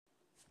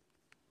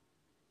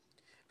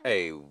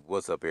Hey,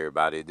 what's up,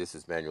 everybody? This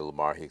is Manuel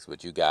Lamar Hicks,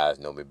 but you guys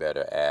know me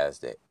better as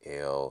the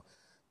L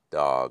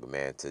Dog,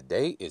 man.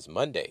 Today is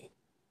Monday,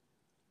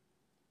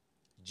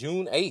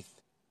 June 8th,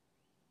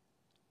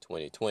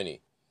 2020,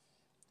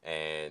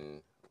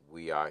 and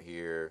we are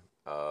here,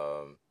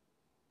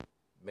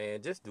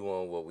 man, just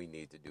doing what we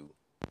need to do,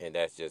 and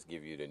that's just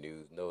give you the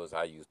news. Notice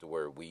I use the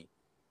word we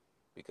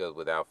because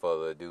without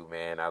further ado,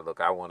 man, I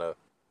want to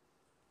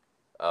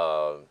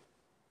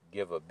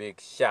give a big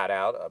shout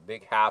out, a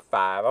big high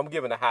five. I'm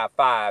giving a high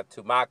five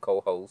to my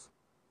co host,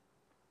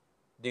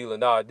 D.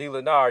 Lenard. D.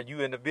 Lenard,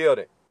 you in the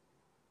building.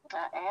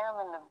 I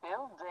am in the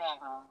building.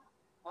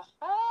 What's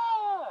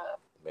up?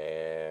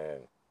 Man,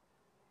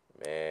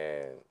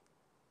 man,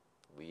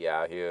 we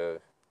out here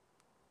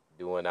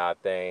doing our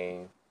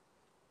thing,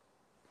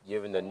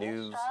 giving the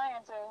news.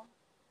 Trying to.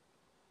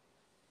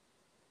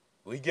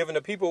 We giving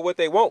the people what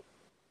they want,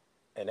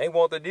 and they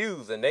want the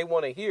news, and they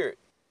want to hear it,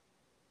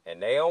 and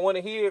they don't want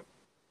to hear it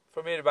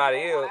from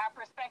anybody else. Our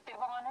perspective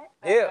on it.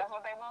 Yeah. That's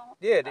what they want.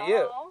 Yeah,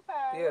 Okay.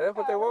 Yeah, that's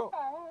what they want. Okay.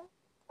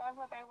 That's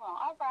what they want.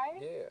 All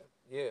right.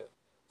 Yeah.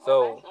 Well,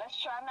 So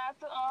let's try not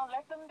to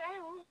let them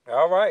down.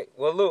 all right.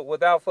 Well, look,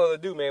 without further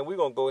ado, man, we're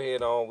gonna go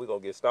ahead on. We're gonna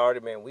get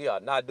started, man. We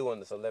are not doing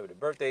the celebrity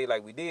birthday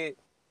like we did.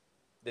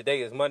 The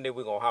day is Monday.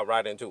 We're gonna hop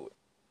right into it.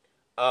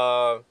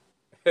 Uh,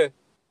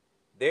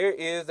 there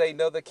is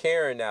another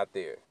Karen out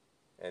there,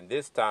 and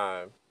this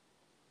time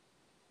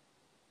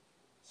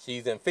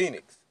she's in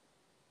Phoenix.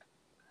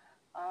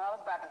 I was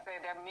about to say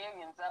there are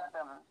millions of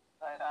them,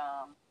 but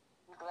I'm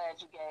glad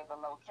you gave a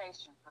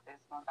location for this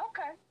one.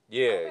 Okay.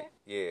 Yeah.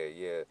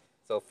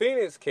 So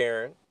Phoenix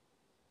Karen,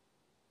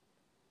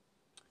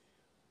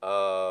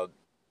 all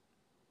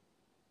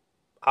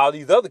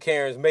these other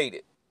Karens made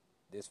it.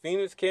 This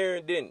Phoenix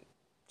Karen didn't.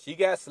 She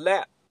got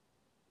slapped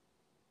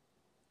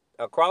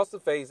across the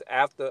face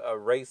after a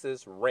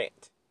racist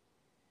rant.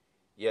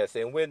 Yes,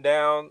 it went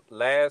down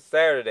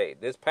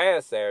this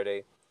past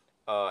Saturday,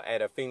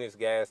 at a Phoenix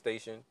gas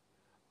station.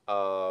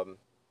 The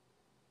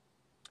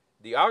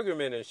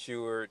argument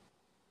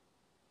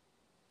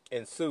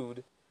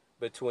ensued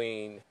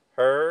between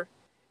her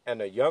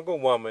and a younger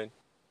woman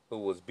who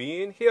was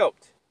being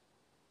helped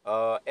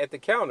at the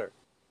counter.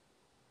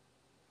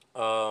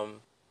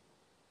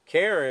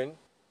 Karen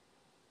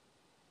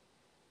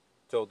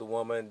told the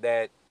woman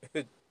that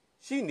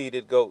she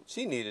needed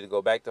to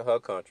go back to her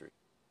country.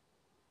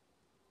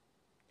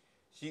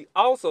 She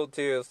also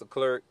tells the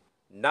clerk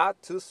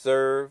not to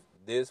serve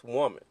this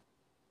woman.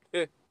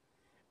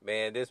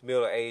 Man, this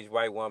middle-aged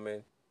white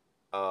woman.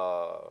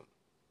 So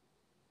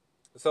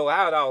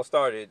how it all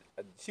started,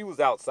 she was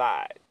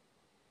outside,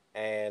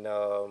 and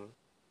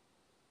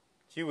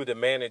she was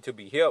demanding to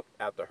be helped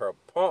after her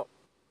pump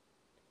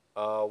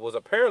was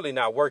apparently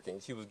not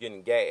working. She was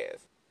getting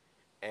gas,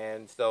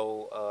 and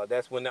so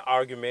that's when the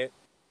argument,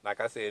 like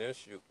I said,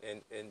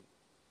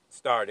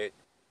 started.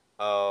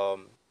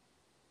 Um,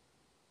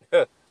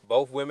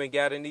 both women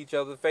got in each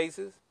other's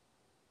faces.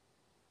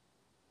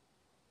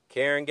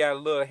 Karen got a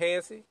little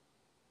handsy,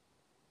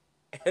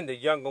 and the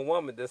younger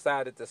woman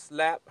decided to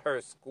slap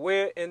her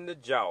square in the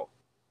jaw.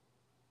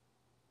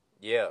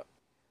 Yeah.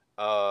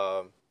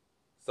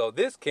 So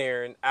this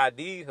Karen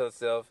ID'd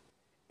herself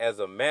as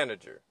a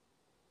manager,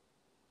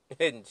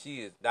 and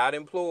she is not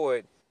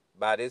employed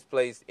by this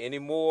place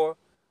anymore.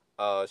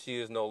 She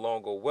is no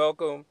longer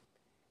welcome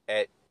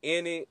at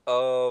any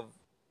of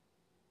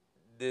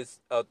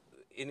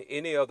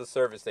any of the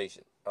service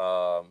station,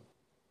 the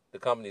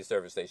company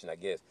service station, I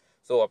guess.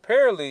 So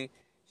apparently,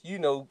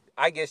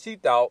 I guess she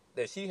thought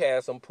that she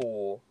had some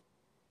pull,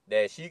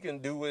 that she can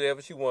do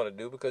whatever she want to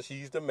do because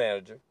she's the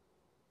manager.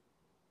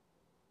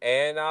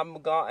 And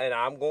I'm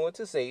going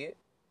to say it.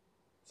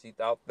 She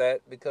thought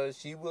that because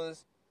she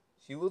was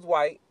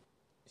white,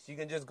 she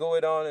can just go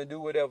it on and do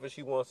whatever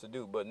she wants to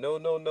do. But no.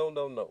 It's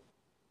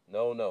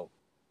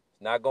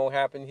not going to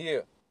happen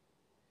here.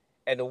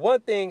 And the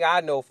one thing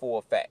I know for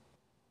a fact,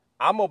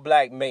 I'm a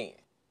black man.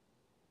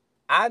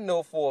 I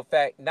know for a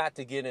fact not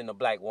to get in a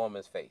black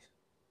woman's face.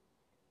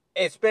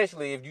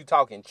 Especially if you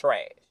talking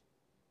trash.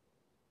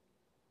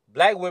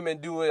 Black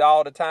women do it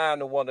all the time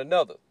to one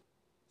another.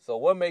 So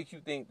what makes you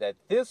think that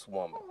this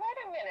woman...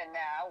 Wait a minute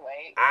now.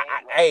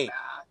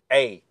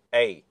 Wait.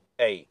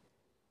 Hey.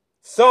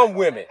 Some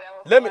women...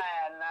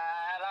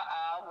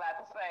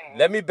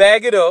 Let me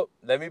bag it up.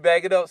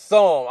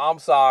 Some. I'm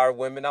sorry,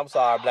 women. I'm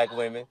sorry, black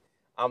women.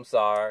 I'm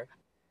sorry.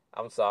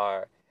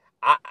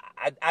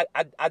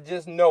 I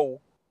just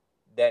know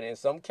that in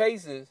some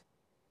cases,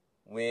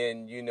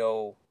 when, you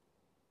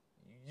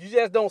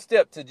just don't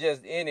step to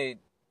just any,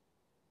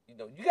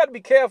 you got to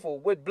be careful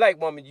what black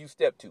woman you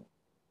step to.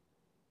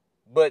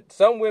 But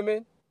some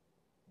women,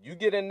 you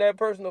get in their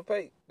personal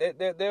space,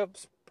 their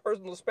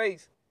personal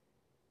space,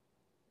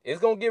 it's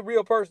going to get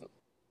real personal.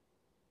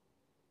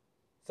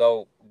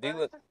 So, it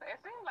seems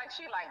like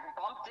she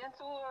bumped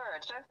into her or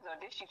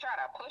did she try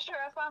to push her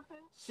or something?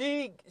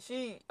 She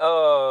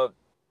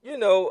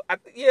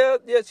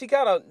she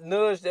kind of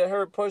nudged at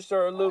her, pushed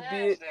her a little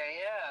bit.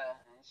 Yeah.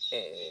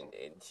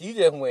 and she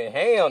just went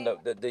ham.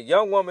 The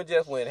young woman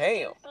just went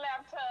ham. She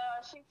slapped her.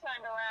 She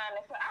turned around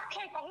and said, "I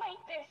can't believe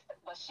this,"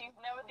 but she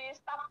never did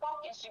stop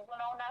walking. She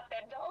went on out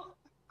that door.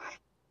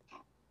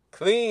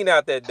 Clean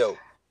out that door.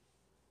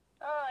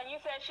 You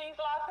said she's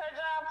lost her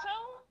job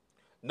too?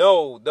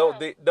 No,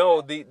 the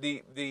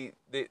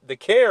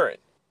Karen.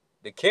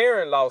 The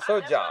Karen lost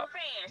her job.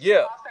 She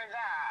lost her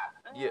job.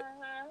 Yeah.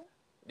 Mm-hmm.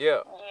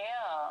 Yeah.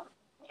 Yeah.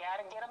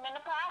 Gotta get them in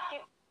the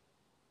pocket.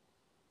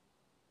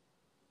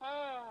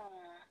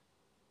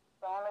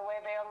 It's the only way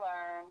they'll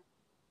learn.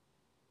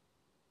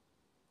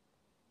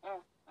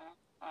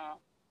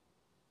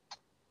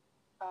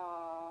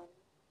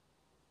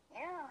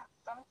 Yeah,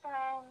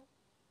 sometimes,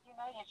 you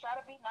try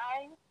to be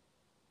nice,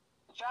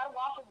 you try to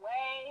walk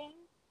away,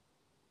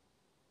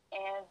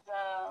 and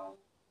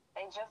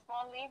they just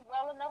won't leave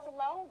well enough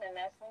alone, and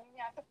that's when you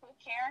have to put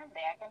Karen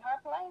back in her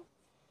place.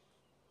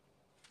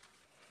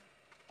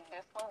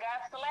 This one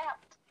got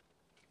slapped.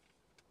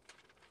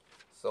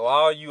 So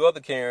all you other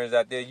Karens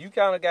out there, you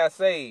kind of got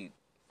saved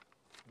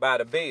by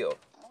the bell.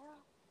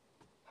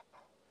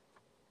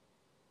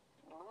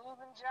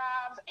 Losing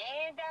jobs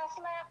and got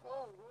slapped.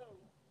 Ooh.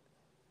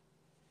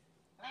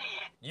 Man.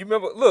 You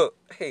remember? Look,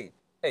 hey,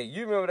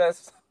 you remember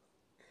that?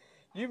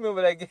 You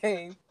remember that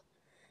game?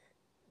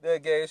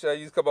 That game show I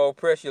used to come on,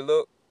 Press Your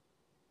Look.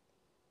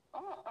 No.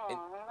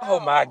 Oh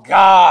my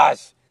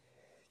gosh!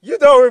 You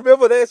don't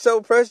remember that show,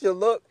 Press Your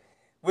Look,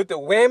 with the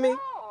whammy?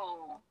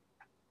 No.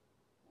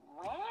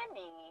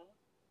 Whammy?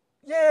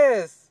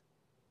 Yes.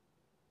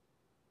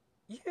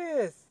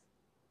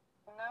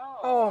 No.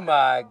 Oh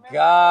my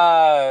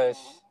gosh.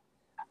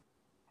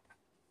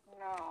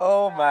 No.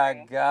 Oh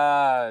my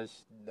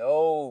gosh.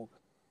 No.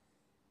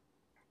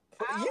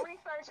 I'll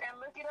research and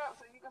look it up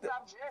so you can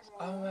stop judging.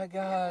 Oh my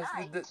gosh.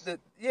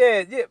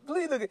 Yeah,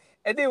 please look at.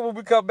 And then when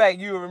we come back,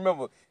 you'll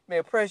remember,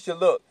 man, Press Your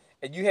Look.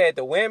 And you had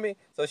the whammy,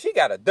 so she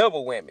got a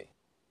double whammy.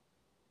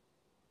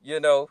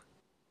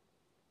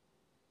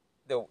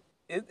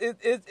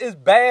 It's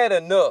bad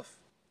enough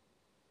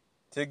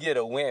to get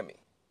a whammy.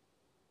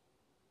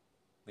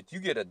 But you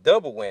get a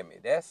double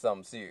whammy, that's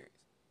something serious.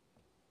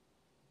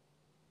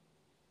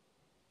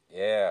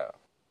 Yeah.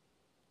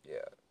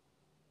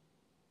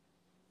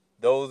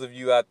 Those of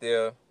you out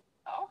there.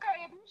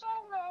 Okay, if you so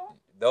know.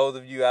 Those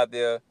of you out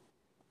there,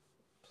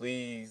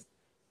 please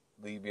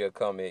leave me a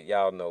comment.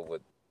 Y'all know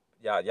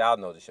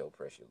the show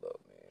Press Your Luck,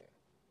 man.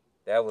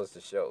 That was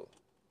the show.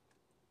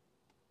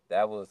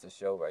 That was the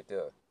show right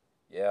there.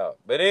 Yeah.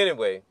 But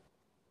anyway,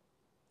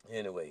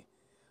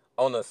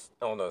 on a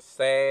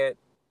sad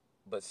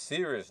but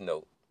serious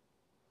note.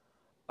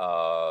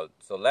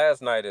 So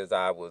last night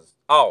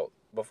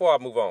before I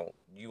move on,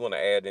 you want to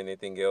add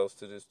anything else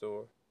to this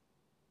story?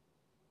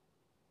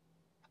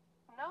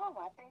 No,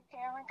 I think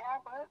Karen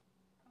got what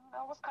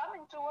was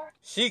coming to her.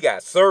 She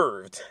got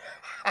served.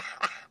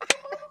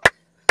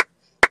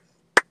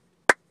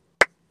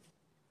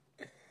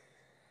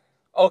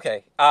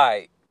 Okay, all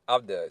right,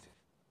 I'm done.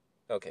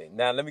 Okay,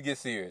 now let me get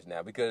serious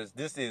now because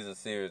this is a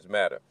serious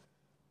matter.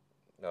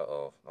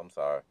 I'm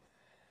sorry.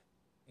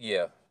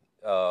 Yeah,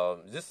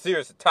 this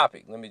serious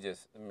topic. Let me.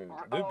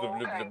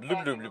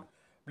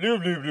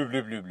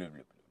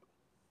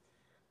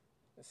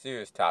 A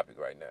serious topic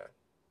right now.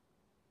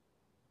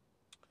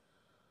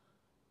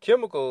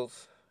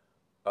 Chemicals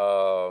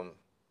are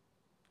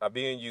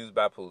being used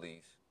by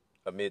police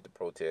amid the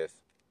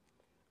protests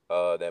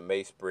that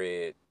may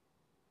spread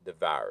the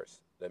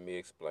virus. Let me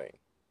explain.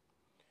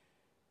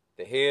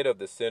 The head of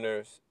the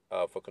Centers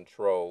for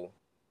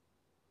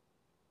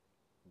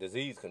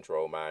Disease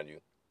Control, mind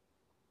you,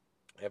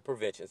 and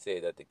Prevention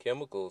said that these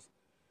chemicals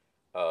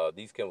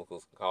can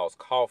cause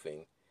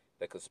coughing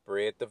that could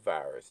spread the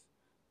virus.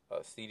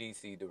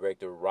 CDC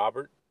Director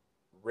Robert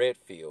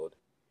Redfield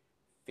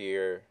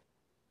feared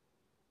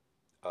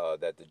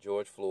that the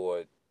George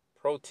Floyd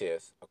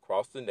protests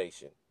across the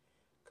nation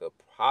could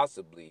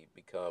possibly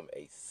become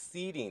a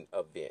seeding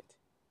event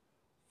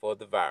for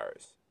the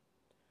virus.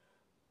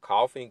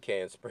 Coughing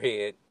can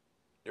spread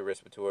the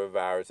respiratory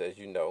virus, as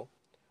you know.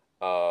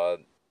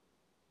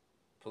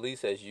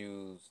 Police has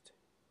used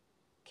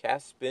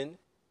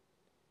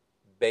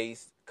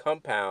caspin-based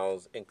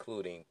compounds,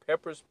 including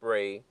pepper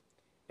spray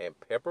and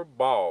pepper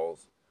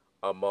balls,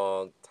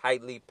 among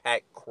tightly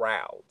packed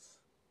crowds.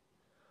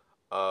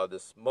 The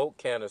smoke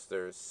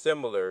canisters,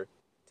 similar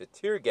to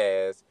tear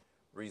gas,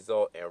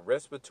 result in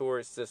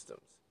respiratory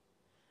systems.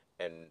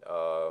 And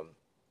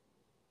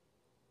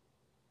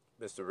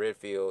Mr.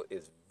 Redfield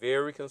is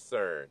very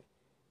concerned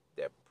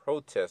that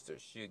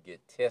protesters should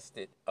get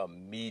tested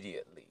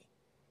immediately.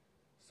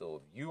 So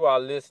if you are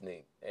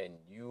listening and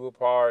you are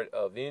part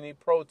of any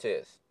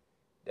protest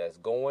that's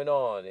going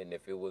on, and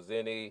if it was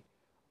any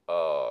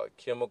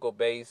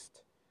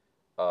chemical-based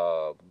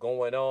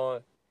going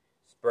on,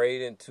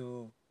 sprayed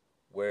into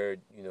where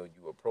you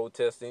were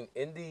protesting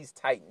in these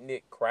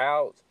tight-knit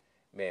crowds,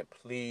 man,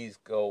 please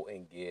go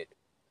and get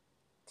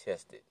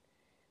tested.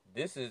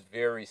 This is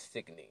very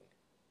sickening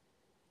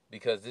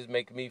because this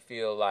makes me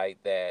feel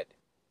like that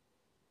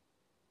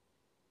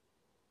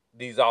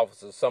these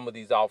officers, some of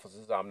these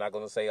officers, I'm not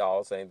going to say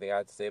all, same thing I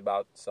had to say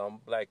about some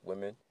black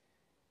women,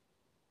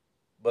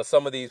 but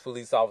some of these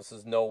police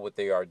officers know what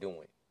they are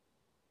doing.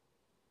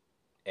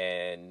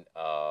 And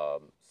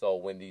so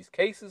when these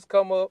cases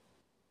come up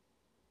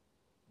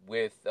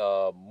with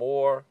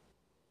more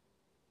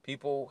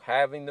people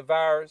having the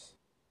virus,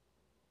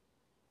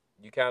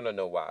 you kind of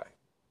know why.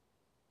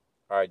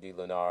 All right, D.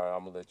 Lennar,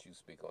 I'm going to let you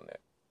speak on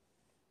that.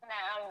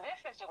 Now, in this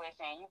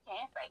situation, you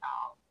can't say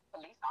all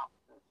police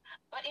officers.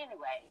 But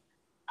anyway,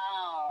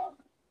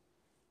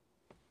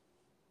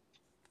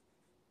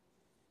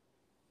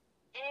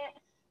 it's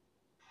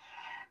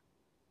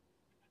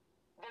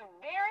the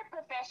very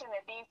profession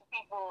that these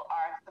people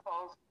are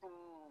supposed to,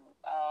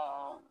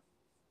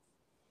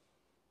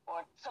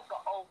 or took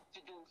an oath to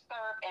do,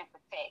 serve and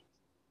protect.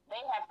 They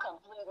have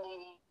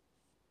completely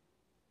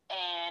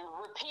and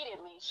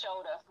repeatedly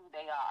showed us who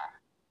they are.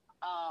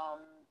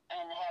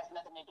 And it has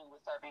nothing to do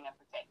with serving and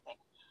protecting.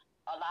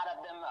 A lot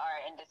of them are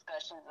in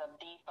discussions of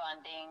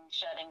defunding,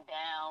 shutting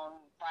down,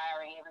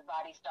 firing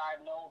everybody,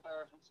 starting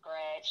over from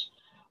scratch.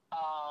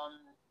 And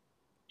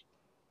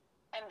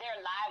their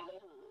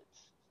livelihoods,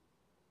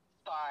 as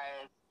far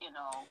as,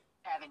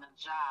 having a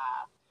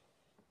job,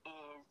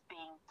 is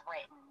being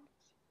threatened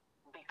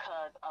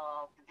because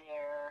of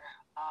their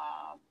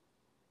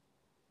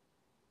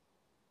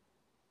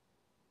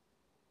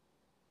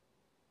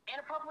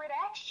inappropriate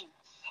actions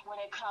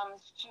when it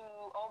comes to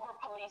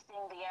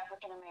over-policing the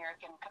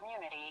African-American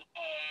community.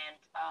 And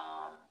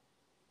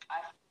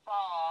I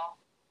saw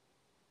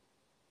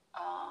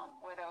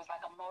where there was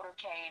like a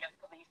motorcade of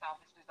police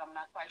officers. I'm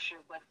not quite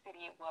sure what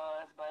city it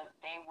was, but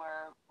they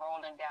were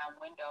rolling down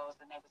windows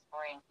and they were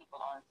spraying people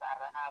on the side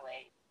of the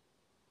highway.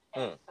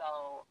 And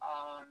so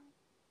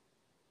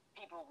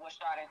people were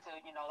starting to,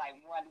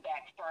 run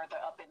back further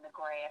up in the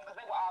grass because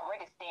they were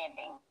already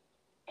standing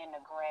in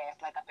the grass,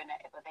 like up in that,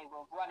 but they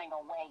were running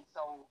away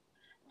so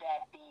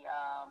that the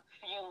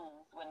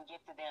fumes wouldn't get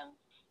to them.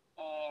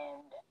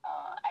 And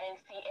I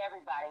didn't see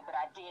everybody, but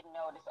I did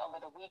notice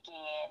over the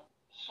weekend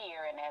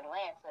here in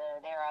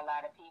Atlanta, there are a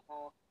lot of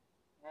people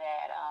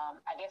that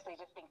I guess they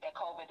just think that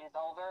COVID is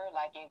over,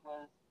 like it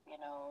was,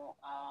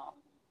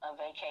 a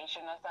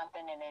vacation or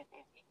something, and it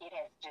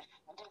has just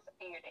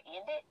disappeared to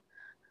end it.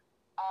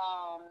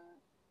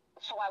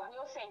 So I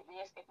will say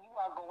this, if you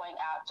are going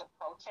out to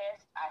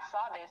protest, I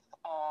saw this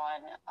on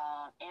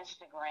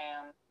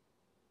Instagram,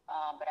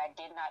 but I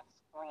did not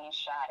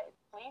screenshot it.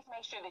 Please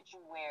make sure that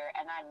you wear,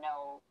 and I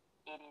know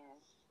it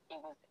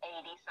was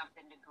 80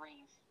 something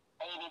degrees,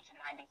 80 to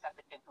 90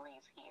 something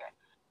degrees here.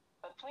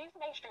 But please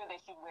make sure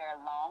that you wear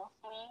long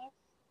sleeves,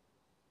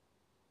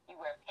 you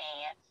wear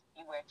pants,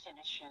 you wear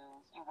tennis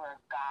shoes, you wear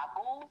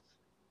goggles,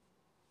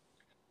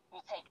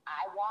 you take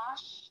eye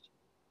wash.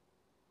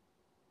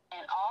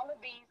 And all of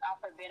these are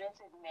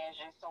preventative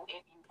measures. So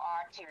if you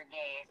are tear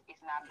gas, it's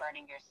not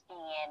burning your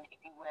skin.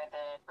 If you wear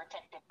the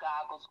protective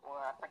goggles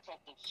or a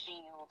protective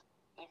shield,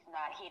 it's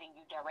not hitting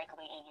you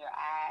directly in your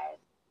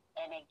eyes.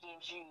 And it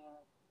gives you,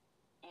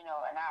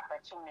 an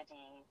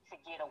opportunity to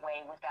get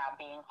away without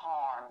being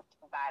harmed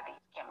by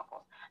these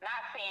chemicals.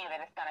 Not saying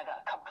that it's going to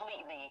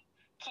completely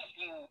keep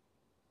you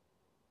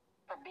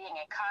from being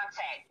in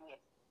contact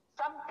with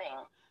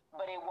something,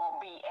 but it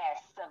won't be as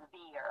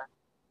severe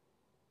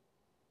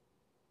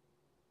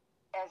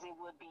as it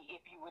would be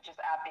if you were just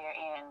out there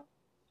in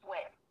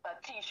a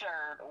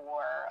t-shirt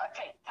or a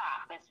tank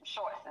top and some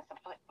shorts and some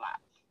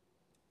flip-flops.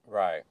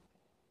 Right.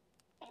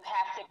 You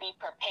have to be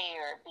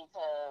prepared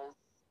because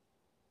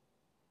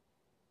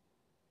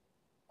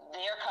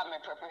they're coming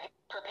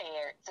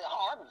prepared to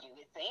harm you,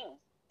 it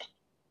seems.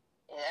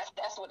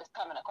 That's what it's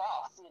coming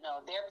across.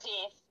 They're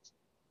pissed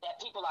that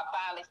people are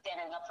finally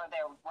standing up for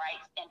their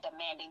rights and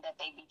demanding that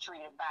they be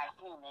treated by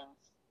humans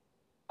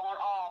on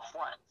all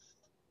fronts.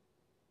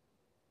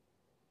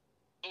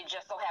 It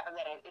just so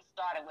happened that it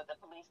started with the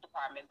police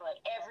department,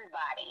 but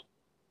everybody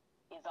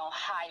is on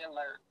high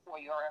alert for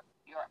your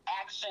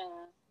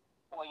actions,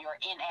 for your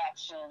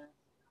inactions,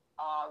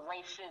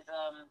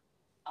 racism,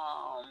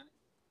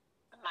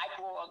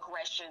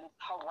 microaggressions,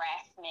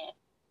 harassment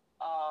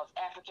of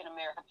African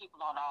American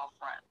people on all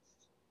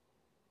fronts.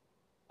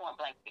 Point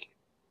blank period.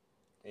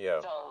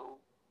 Yeah.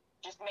 So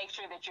just make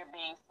sure that you're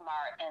being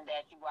smart and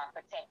that you are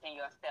protecting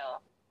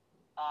yourself.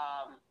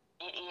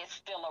 It is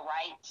still a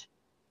right,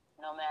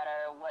 no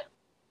matter what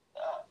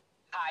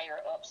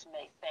higher ups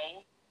may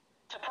say,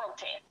 to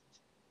protest.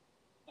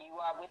 You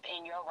are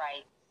within your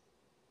rights,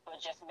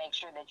 but just make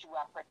sure that you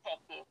are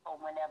protected for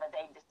whenever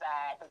they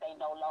decide that they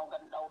no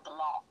longer know the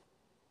law.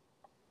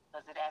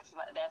 Because that's the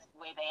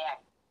way they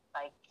act.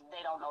 Like,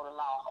 they don't know the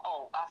law.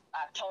 Oh,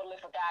 I've totally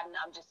forgotten.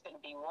 I'm just going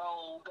to be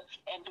rogue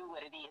and do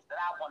what it is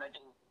that I want to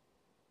do.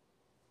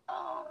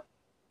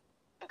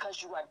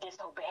 Because you are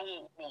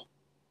disobeying me.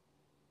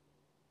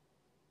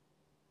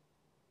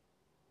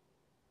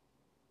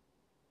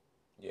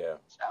 Yeah.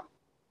 So,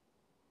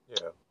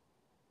 yeah.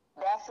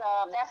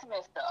 That's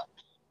messed up.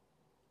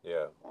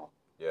 Yeah.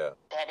 Yeah.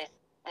 That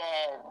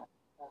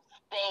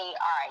they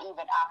are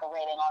even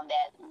operating on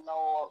that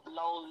low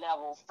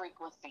level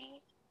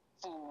frequency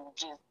to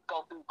just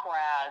go through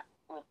crowds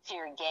with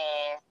tear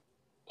gas.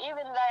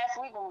 Even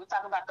last week when we were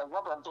talking about the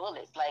rubber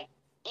bullets, like,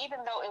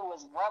 even though it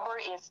was rubber,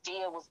 it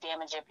still was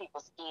damaging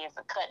people's skins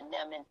and cutting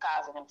them and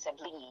causing them to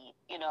bleed.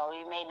 You know,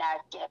 it may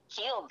not have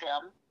killed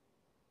them,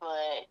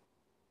 but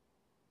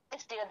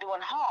it's still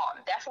doing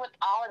harm. That's what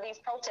all of these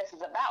protests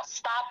is about.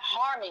 Stop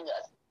harming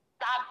us.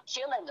 Stop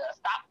killing us.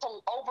 Stop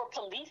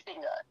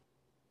over-policing us.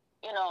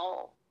 You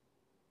know,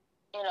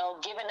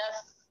 giving us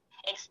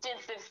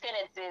extensive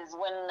sentences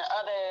when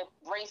other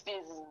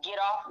races get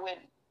off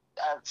with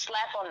a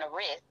slap on the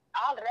wrist.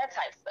 All of that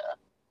type stuff.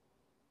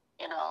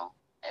 You know,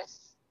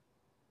 it's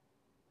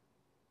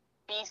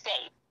be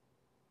safe.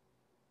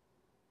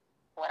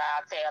 What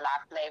I'll tell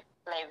our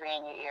flavor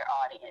in your ear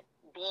audience: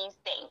 be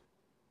safe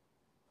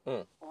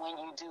when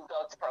you do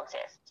go to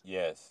protest.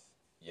 Yes.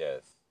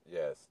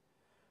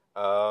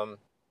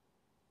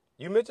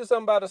 You mentioned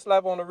something about a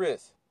slap on the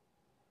wrist.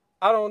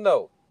 I don't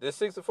know. This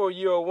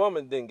 64-year-old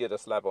woman didn't get a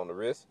slap on the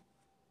wrist.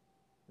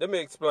 Let me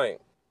explain.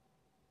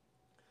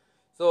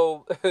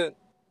 So,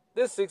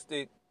 this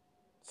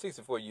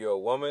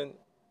 64-year-old woman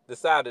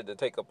decided to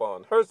take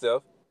upon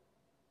herself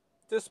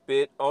to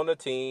spit on a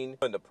teen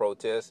in the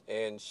protest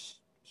in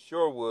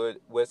Shorewood,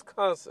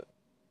 Wisconsin.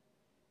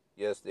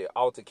 Yes, the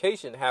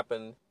altercation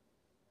happened,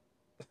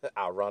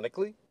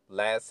 ironically,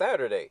 last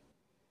Saturday.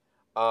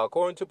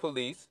 According to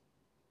police,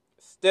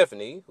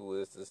 Stephanie,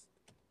 who is this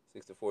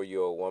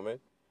 64-year-old woman,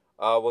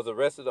 was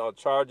arrested on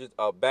charges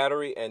of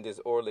battery and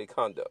disorderly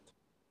conduct.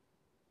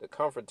 The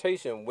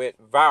confrontation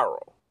went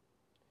viral.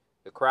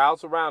 The crowd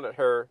surrounded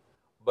her,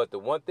 but the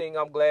one thing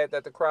I'm glad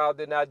that the crowd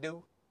did not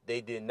do,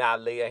 they did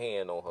not lay a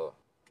hand on her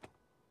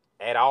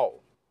at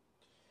all.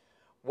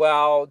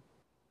 Well,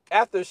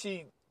 after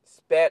she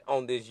spat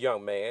on this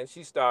young man,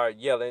 she started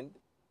yelling,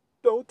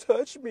 "Don't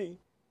touch me,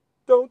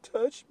 don't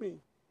touch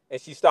me."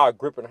 And she started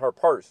gripping her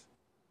purse.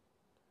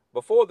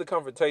 Before the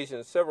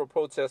confrontation, several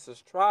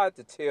protesters tried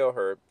to tell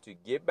her to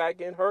get back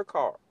in her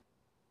car.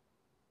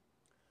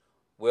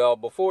 Well,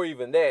 before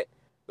even that,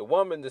 the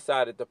woman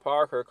decided to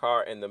park her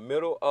car in the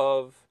middle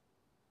of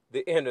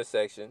the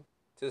intersection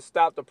to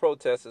stop the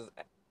protesters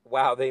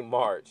while they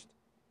marched.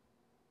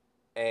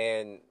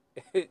 And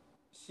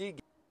she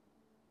got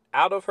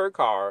out of her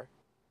car,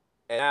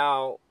 and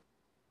now,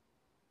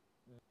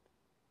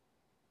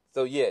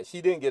 so yeah,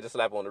 she didn't get a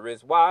slap on the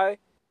wrist. Why?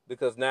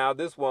 Because now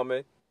this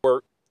woman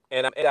worked,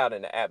 and I'm out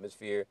in the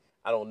atmosphere.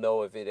 I don't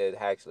know if it had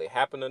actually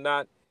happened or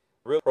not.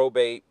 Real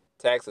probate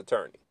tax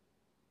attorney.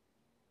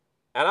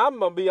 And I'm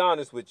going to be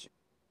honest with you.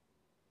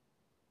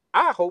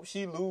 I hope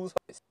she loses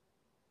her.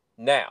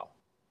 Now,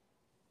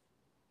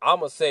 I'm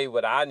going to say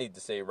what I need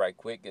to say right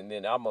quick, and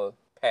then I'm going to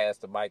pass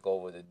the mic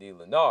over to D.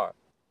 Lennar.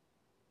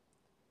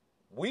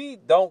 We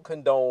don't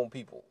condone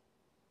people.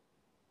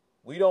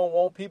 We don't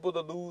want people to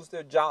lose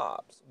their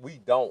jobs. We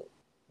don't.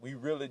 We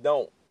really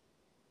don't.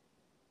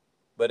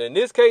 But in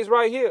this case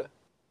right here,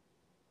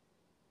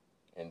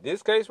 do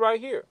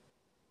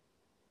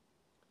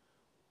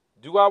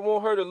I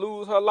want her to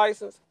lose her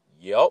license?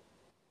 Yup,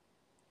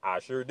 I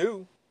sure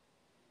do.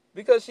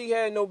 Because she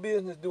had no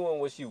business doing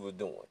what she was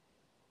doing.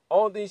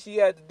 Only thing she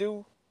had to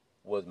do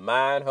was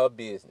mind her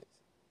business.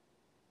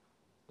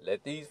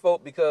 Let these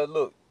folk, because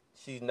look,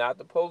 she's not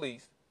the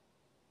police.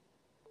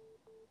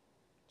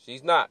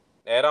 She's not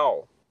at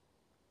all.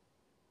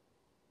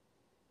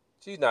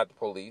 She's not the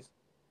police.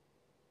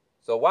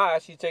 So why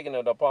is she taking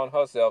it upon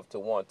herself to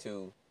want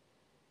to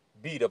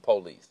be the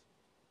police?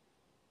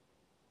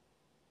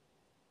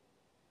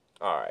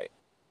 All right.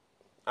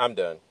 I'm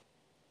done.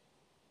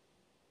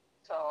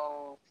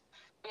 So,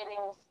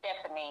 spitting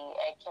Stephanie,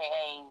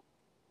 a.k.a.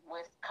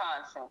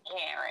 Wisconsin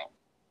Karen,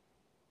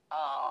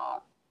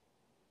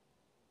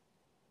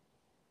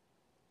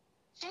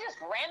 she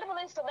just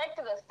randomly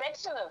selected a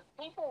section of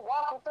people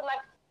walking through,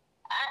 like,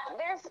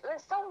 there's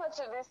so much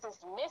of this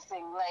is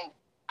missing. Like,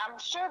 I'm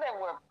sure there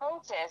were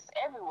protests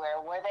everywhere.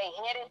 Were they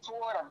headed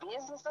toward a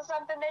business or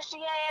something that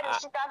she had, and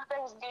she thought they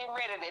was getting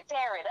ready to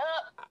tear it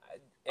up?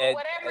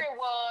 Whatever it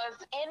was,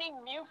 any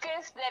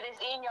mucus that is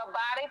in your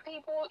body,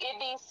 people, it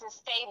needs to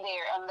stay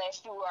there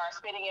unless you are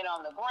spitting it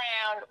on the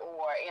ground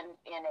or in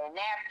a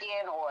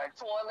napkin or a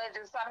toilet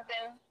or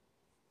something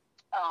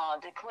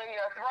to clear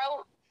your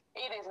throat.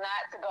 It is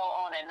not to go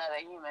on another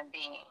human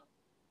being.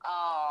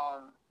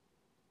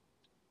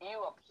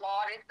 You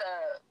applauded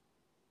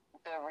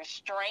the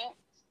restraint,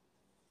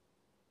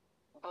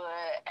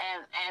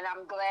 and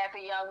I'm glad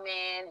the young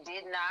man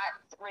did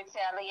not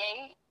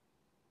retaliate.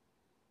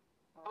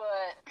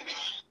 But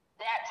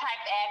that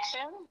type of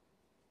action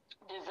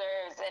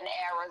deserves an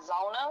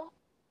Arizona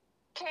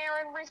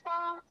Karen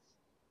response.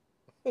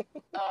 But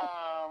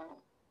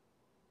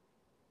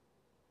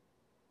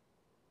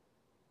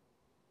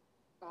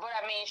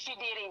I mean, she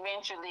did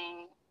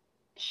eventually.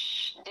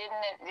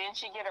 Didn't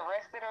she get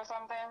arrested or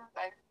something?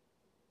 Like.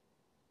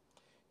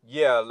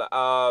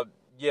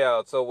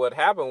 Yeah. So what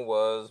happened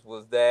was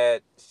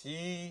that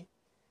she,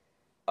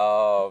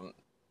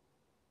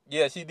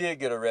 she did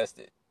get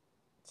arrested.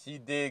 She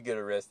did get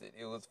arrested.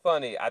 It was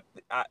funny.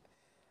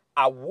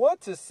 I want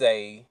to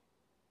say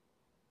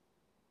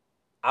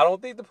I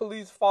don't think the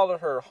police followed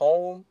her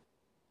home.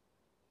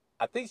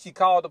 I think she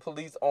called the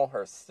police on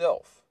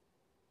herself.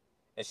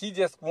 And she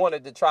just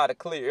wanted to try to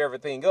clear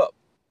everything up.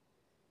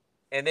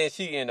 And then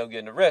she ended up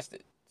getting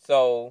arrested.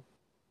 So,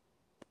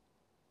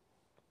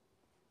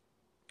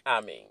 I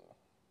mean,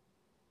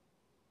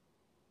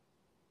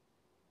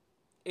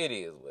 it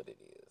is what it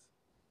is.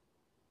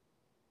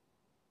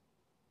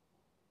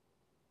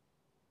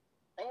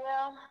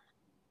 Yeah.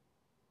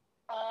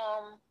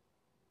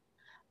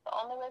 The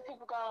only way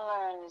people gonna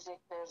learn is if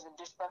there's a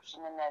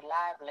disruption in their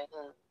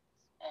livelihood,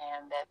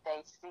 and that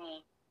they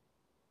see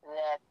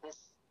that the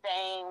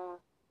same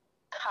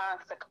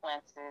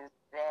consequences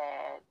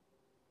that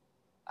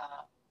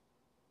uh,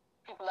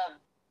 people of,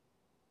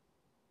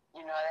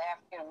 the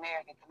African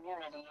American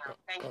community are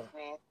faced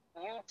with,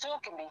 you too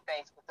can be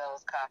faced with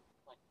those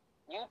consequences.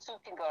 You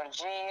too can go to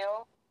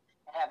jail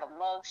and have a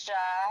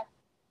mugshot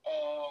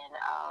and,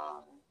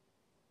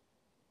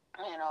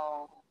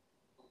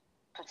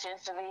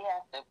 potentially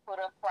have to put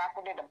up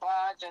property to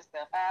bond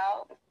yourself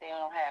out if they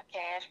don't have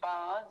cash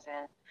bonds,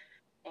 and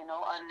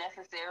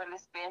unnecessarily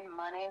spend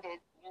money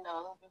that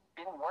you've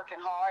been working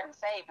hard and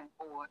saving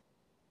for.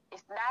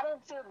 It's not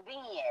until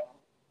then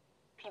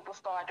people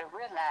start to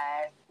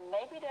realize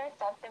maybe there's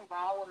something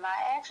wrong with my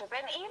actions,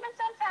 and even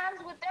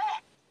sometimes with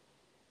that,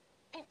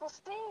 people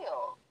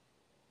still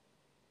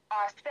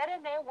are set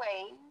in their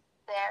ways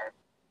that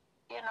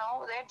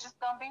they're just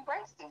gonna be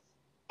racist,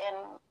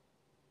 and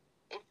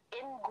it's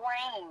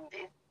ingrained.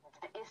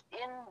 It's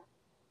in.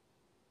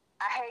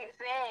 I hate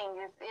saying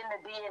it's in the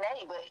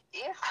DNA, but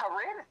it's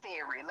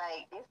hereditary.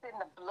 Like, it's in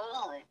the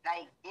blood.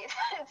 Like, it's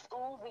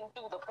oozing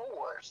through the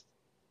pores.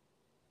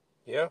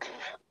 Yeah.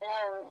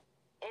 And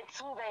it's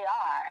who they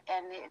are,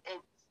 and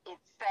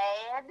it's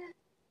sad.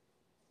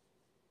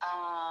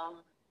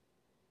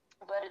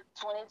 But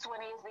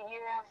 2020 is the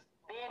year of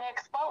being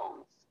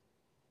exposed.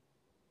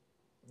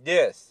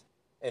 Yes.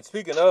 And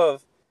speaking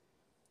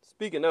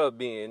of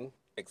being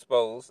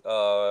exposed,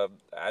 I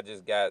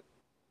just got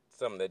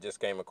something that just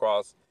came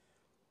across.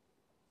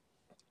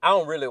 I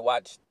don't really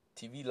watch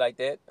TV like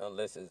that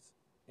unless it's,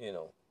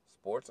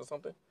 sports or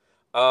something.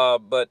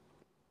 But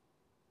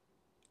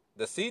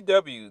the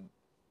CW,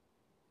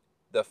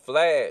 the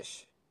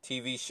Flash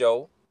TV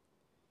show,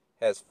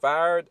 has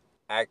fired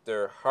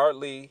actor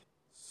Hartley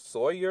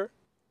Sawyer.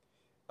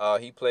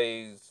 He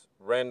plays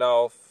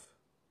Randolph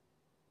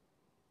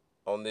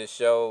on this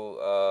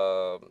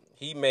show.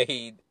 He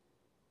made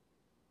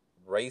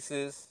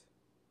racist,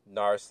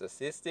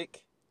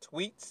 narcissistic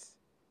tweets,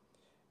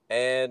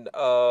 and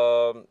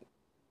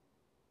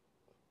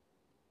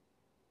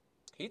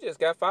he just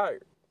got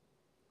fired.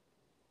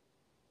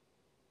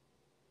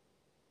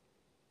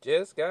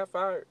 Just got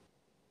fired.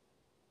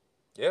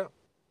 Yeah.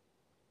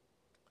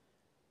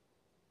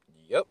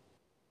 Yep.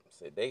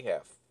 Said they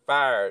have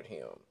fired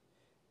him.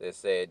 They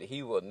said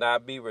he will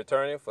not be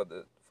returning for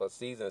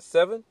season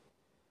 7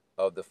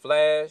 of The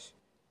Flash.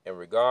 In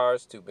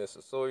regards to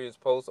Mr. Sawyer's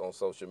post on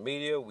social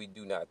media, we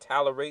do not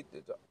tolerate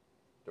the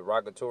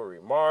derogatory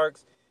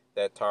remarks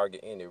that target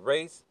any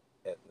race,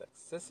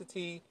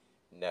 ethnicity,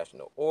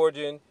 national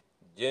origin,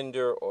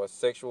 gender, or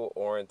sexual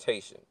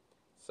orientation.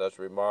 Such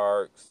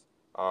remarks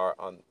are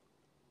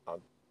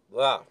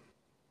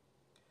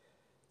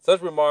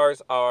Such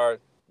remarks are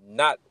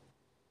not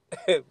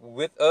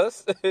with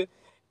us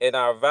and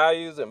our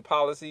values and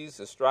policies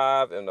to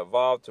strive and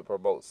evolve to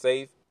promote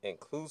safe,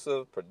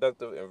 inclusive,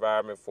 productive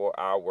environment for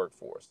our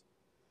workforce.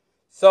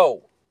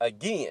 So,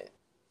 again,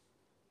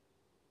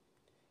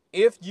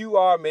 if you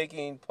are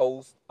making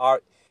posts on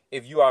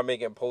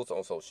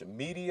social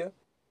media,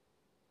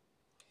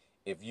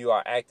 if you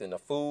are acting a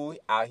fool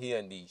out here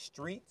in these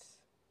streets,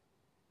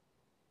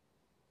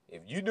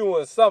 if you're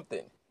doing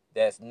something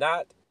that's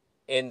not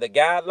in the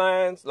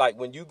guidelines, like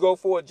when you go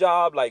for a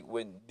job, like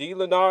when D.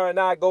 Lenar and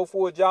I go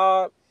for a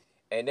job,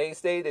 and they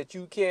say that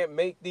you can't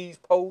make these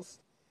posts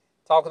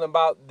talking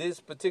about this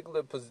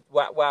particular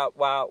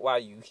while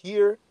you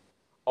here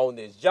on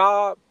this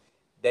job,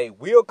 they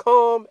will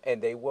come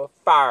and they will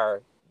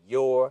fire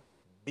your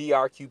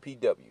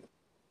BRQPW.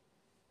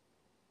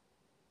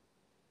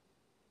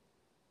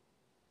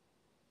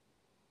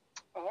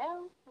 Yeah,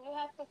 you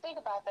have to think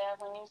about that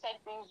when you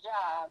take these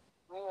jobs.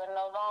 You are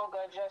no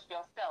longer just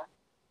yourself.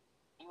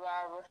 You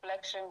are a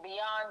reflection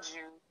beyond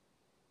you.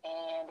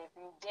 And if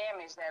you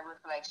damage that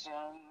reflection,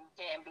 you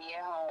can't be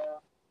at home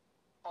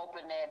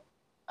hoping that,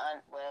 I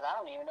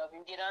don't even know if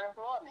you can get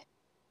unemployment,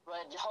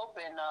 but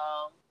hoping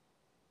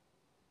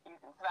you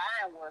can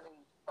find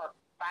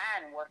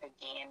work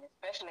again,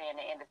 especially in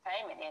the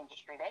entertainment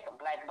industry. They can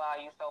blackball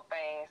you so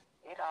fast.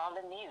 It all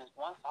it needs is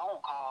one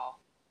phone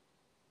call,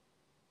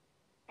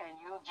 and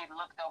you'll get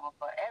looked over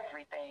for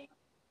everything.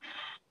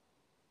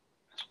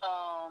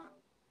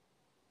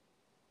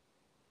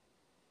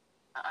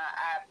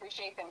 I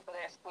appreciate them for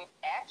their swift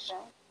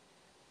action.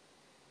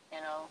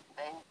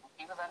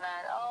 People are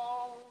not,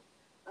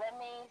 let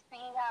me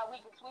see how we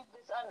can sweep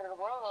this under the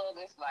rug.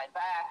 It's like,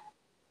 bye.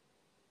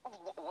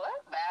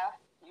 What? Bye.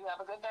 You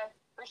have a good day.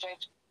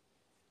 Appreciate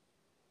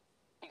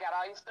you. You got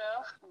all your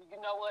stuff? You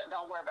know what?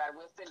 Don't worry about it.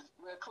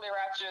 We'll clear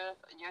out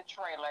your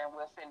trailer and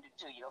we'll send it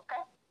to you,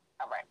 okay?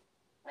 All right.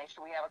 Make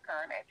sure we have a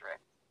current address.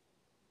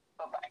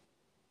 Bye-bye.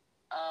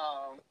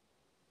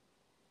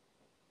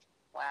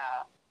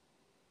 Wow.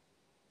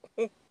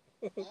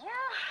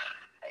 Yeah.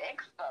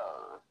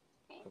 Exposed.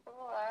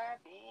 People are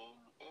being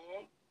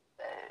exposed.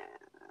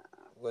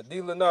 Well,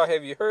 D. Lennar,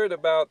 have you heard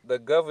about the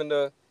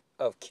governor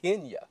of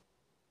Kenya?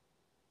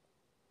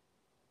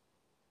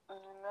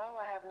 No,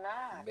 I have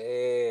not.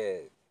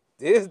 Man,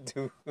 this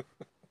dude,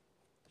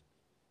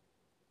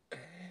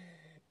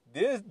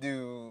 this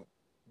dude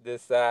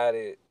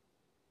decided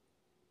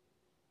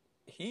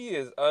he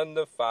is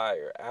under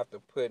fire after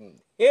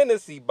putting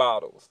Hennessy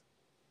bottles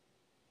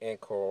in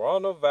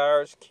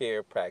coronavirus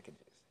care packages.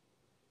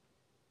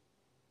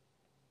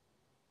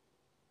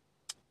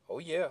 Oh,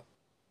 yeah.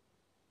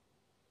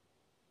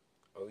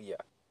 Oh,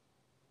 yeah.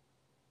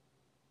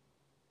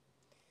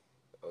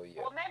 Oh,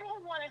 yeah. Well, maybe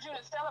he wanted you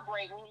to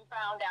celebrate when you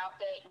found out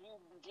that you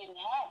didn't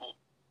have it.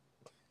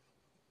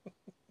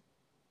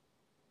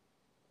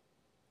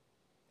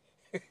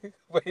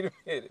 Wait a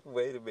minute.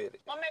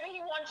 Well, maybe he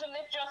wanted to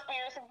lift your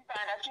spirits and you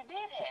found out you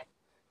did have it.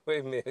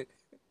 Wait a minute.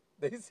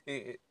 They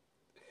said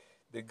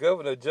the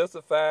governor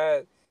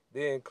justified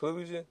the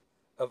inclusion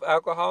of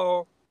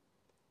alcohol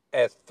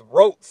as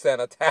throat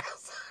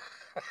sanitizer.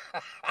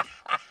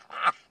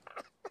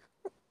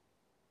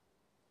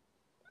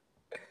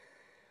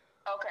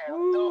 Okay,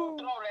 throw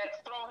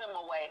him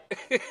away.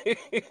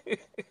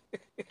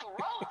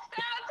 Throat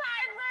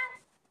sanitizer?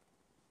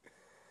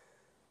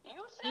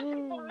 You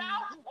simply for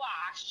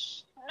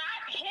mouthwash,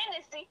 not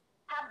Hennessy.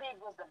 How big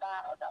was the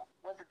bottle, though?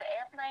 Was it the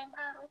airplane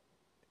bottle?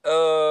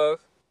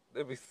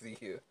 Let me see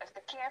here. That's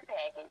the care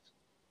package.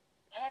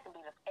 It had to be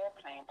the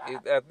airplane bottle.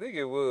 I think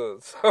it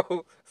was.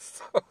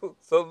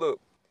 So look.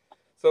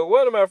 So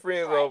one of my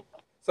friends on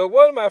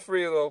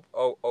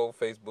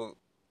Facebook,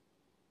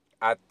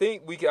 I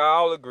think we can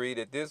all agree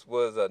that this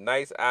was a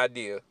nice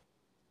idea,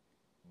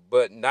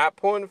 but not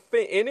pointing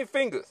any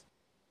fingers.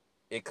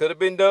 It could have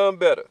been done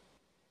better.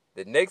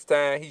 The next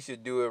time he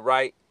should do it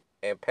right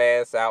and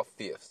pass out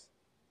fifths.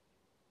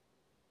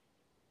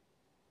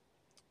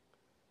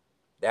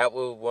 That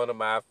was one of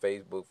my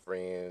Facebook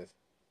friends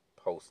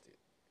posted.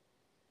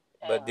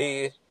 But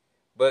then,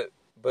 but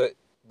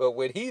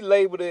when he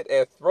labeled it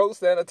as throat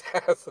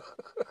sanitizer,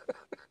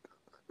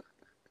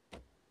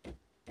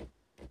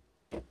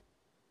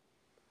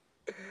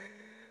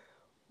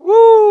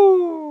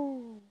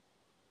 woo!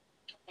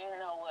 You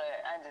know what?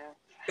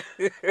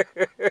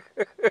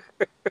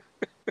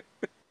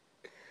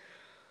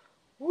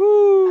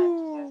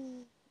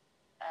 Woo!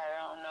 I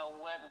don't know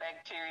what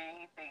bacteria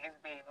he thinks is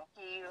being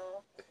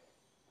killed,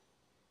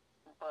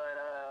 but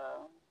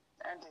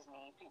I just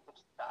need people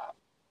to stop.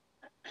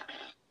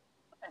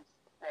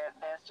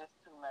 That's just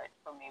too much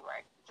for me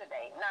right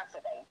today. Not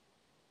today.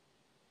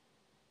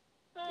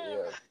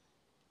 Yeah.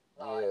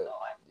 Lord.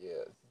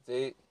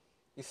 See,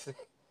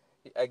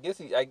 I guess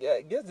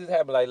this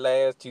happened like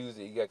last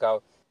Tuesday. He got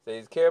called.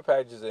 Says care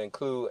packages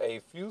include a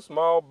few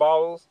small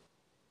bottles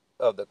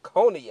of the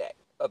cognac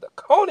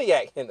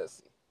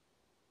Hennessy.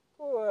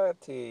 Boy, I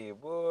tell you,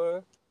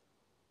 boy.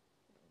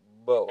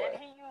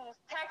 And he used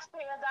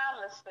taxpayer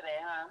dollars for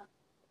that, huh?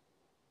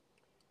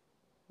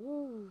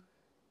 Whew.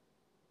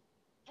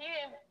 He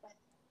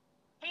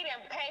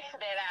didn't pay for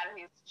that out of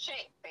his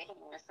check that he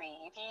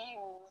received. He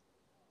used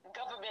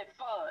government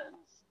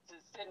funds to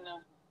send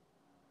them.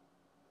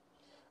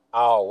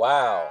 Oh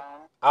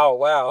wow!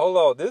 Hold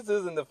on. This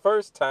isn't the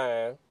first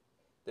time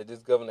that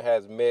this governor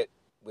has met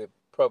with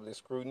public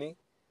scrutiny.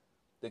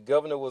 The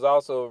governor was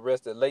also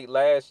arrested late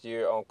last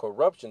year on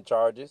corruption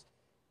charges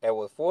and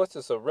was forced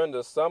to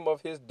surrender some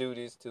of his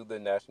duties to the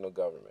national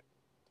government.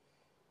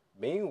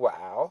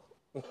 Meanwhile,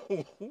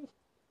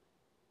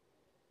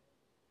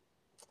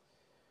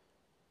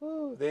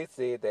 they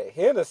said that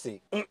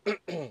Hennessy,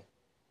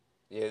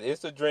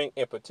 it's a drink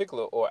in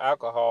particular or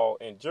alcohol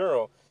in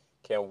general,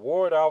 can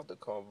ward off the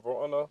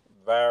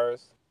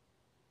coronavirus.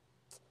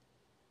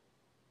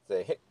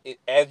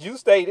 As you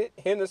stated,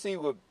 Hennessy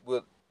would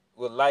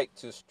like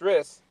to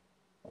stress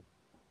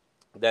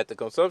that the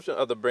consumption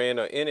of the brand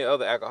or any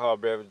other alcohol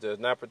beverage does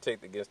not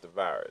protect against the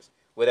virus.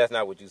 Well, that's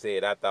not what you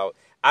said. I thought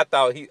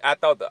it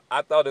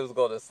was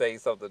going to say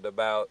something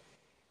about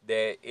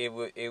that it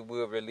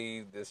will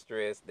relieve the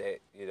stress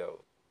that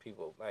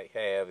people might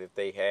have if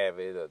they have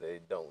it or they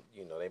don't.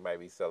 They might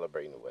be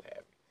celebrating or what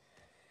have you.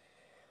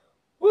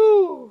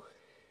 Woo!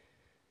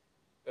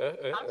 I'm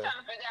trying to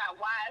figure out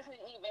why is he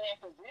even in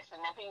position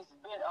if he's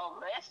been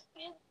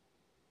arrested.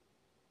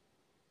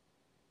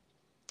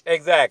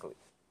 Exactly.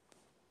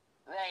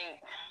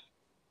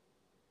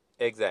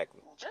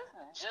 Exactly.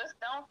 Just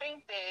don't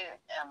think that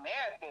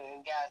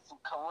America got some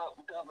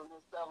corrupt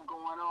government stuff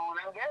going on.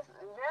 I guess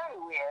it's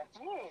everywhere.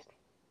 Jeez.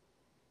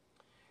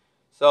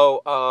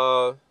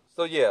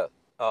 So yeah.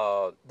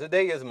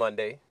 Today is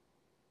Monday,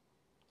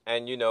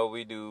 and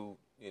we do.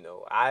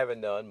 I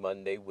haven't done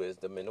Monday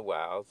Wisdom in a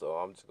while, so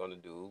I'm just gonna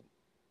do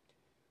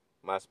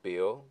my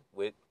spiel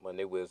with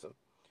Monday Wisdom.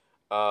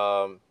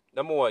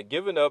 Number one,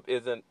 giving up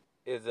isn't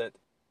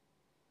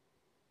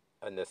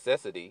a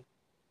necessity.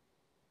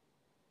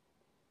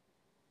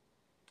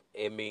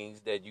 It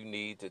means that you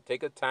need to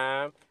take a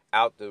time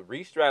out to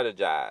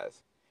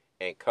re-strategize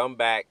and come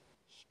back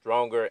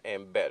stronger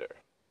and better.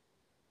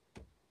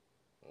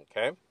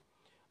 Okay.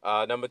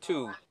 Number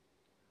two,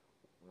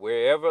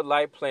 wherever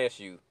life plants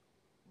you,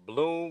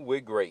 bloom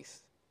with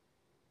grace.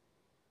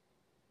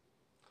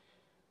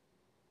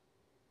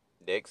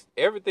 Next,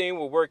 everything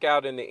will work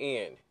out in the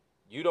end.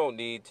 You don't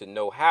need to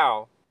know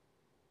how.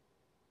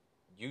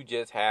 You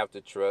just have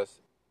to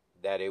trust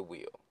that it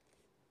will.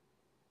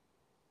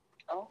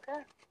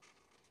 Okay.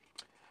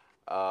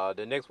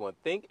 The next one,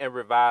 think and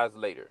revise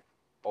later.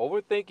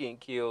 Overthinking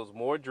kills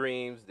more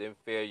dreams than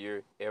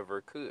failure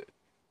ever could.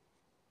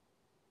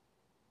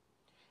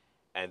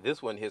 And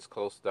this one hits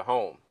close to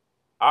home.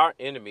 Our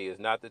enemy is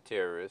not the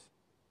terrorists,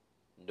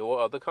 nor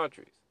other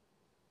countries.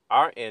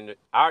 Our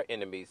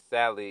enemy,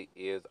 sadly,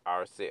 is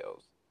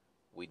ourselves.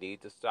 We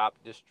need to stop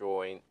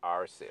destroying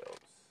ourselves.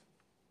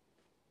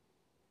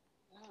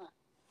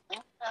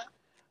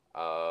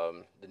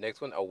 The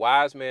next one, a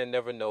wise man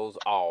never knows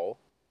all.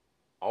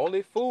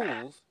 Only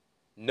fools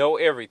know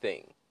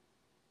everything.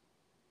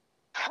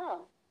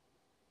 Okay.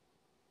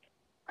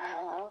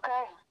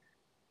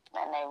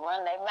 And they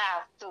run their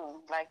mouth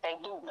too, like they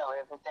do know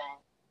everything.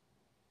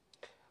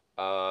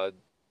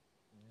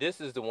 This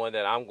is the one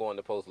that I'm going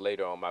to post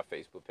later on my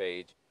Facebook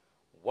page.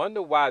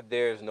 Wonder why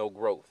there's no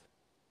growth.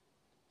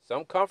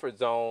 Some comfort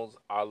zones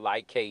are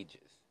like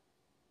cages.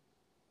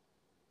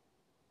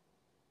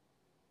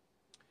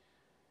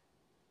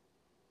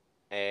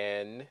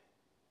 And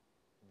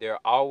you're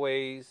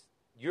always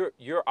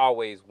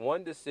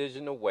one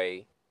decision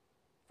away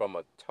from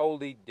a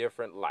totally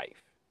different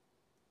life.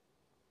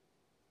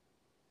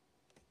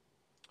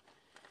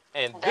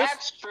 And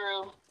that's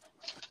true.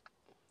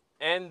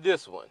 And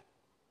this one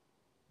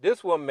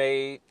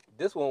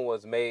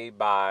was made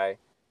by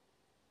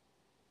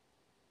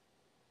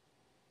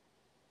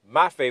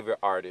my favorite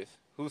artist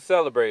who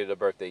celebrated a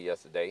birthday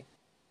yesterday.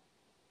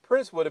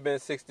 Prince would have been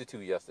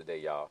 62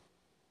 yesterday, y'all.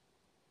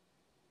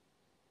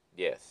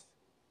 Yes.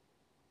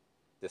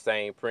 The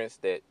same Prince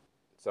that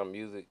some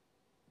music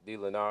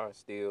dealer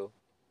still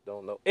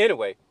don't know.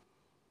 Anyway,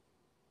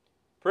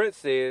 Prince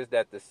says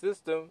that the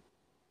system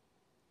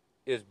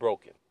is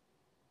broken.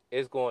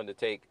 It's going to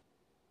take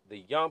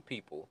the young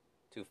people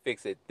to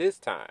fix it this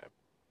time.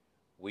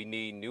 We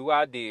need new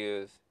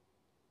ideas,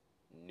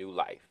 new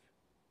life.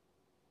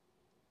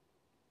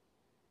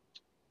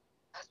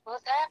 That's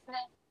what's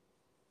happening.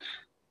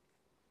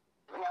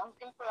 Young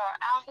people are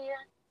out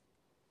here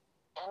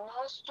in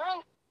the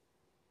street.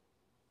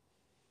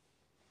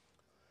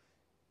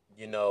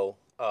 You know,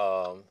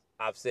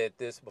 I've said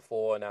this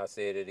before and I'll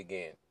say it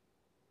again.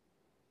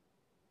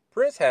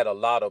 Prince had a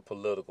lot of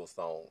political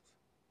songs.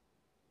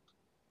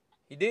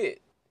 He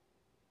did.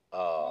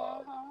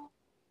 Pop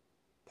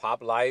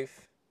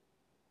Life,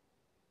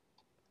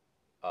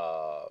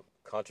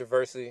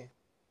 Controversy,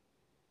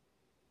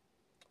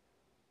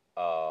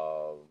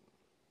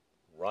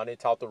 Ronnie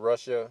Talked to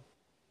Russia.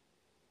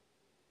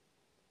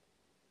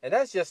 And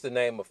that's just to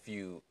name a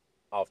few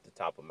off the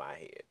top of my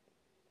head.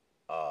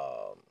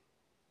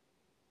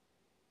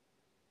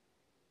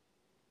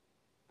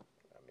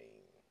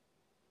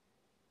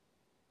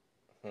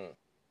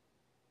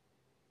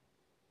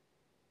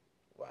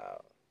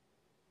 Wow.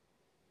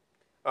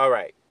 All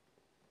right.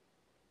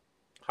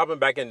 Hopping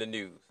back in the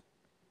news.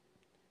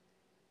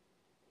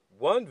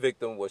 One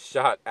victim was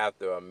shot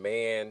after a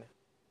man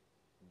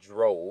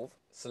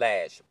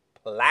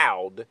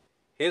drove/plowed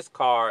his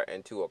car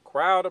into a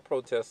crowd of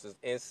protesters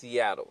in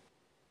Seattle.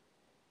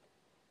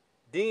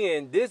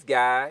 Then this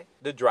guy,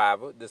 the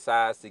driver,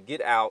 decides to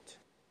get out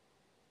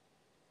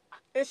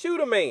and shoot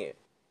a man.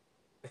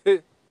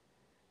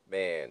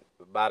 Man,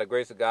 by the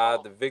grace of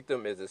God, the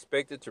victim is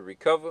expected to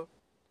recover,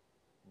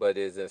 but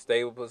is in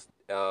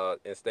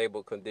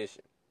stable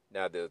condition.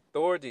 Now, the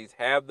authorities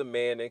have the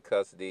man in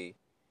custody,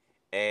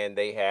 and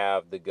they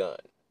have the gun.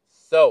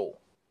 So,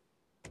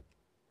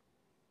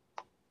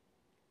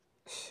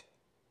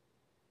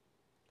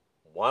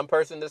 one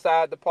person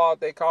decided to park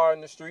their car in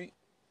the street.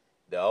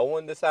 The other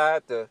one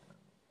decided to,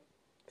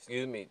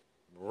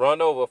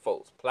 run over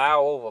folks,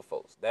 plow over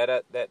folks that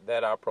are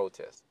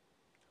protesting.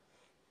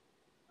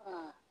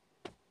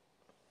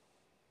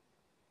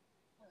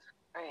 That's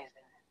crazy.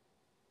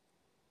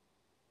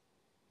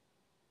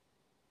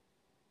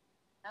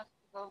 That's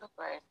absolutely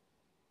crazy.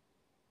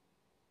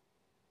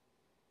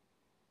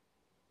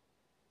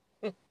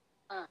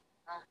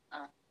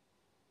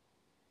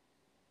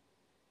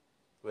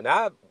 When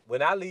I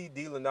leave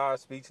D. Lennar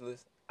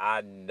speechless,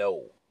 I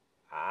know.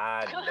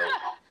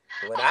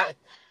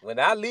 When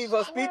I leave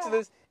her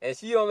speechless and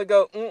she only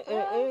go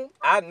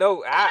I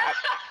know. I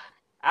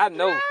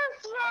know.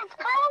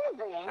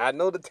 I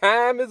know the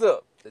time is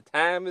up. The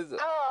time is up.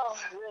 Oh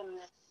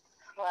goodness!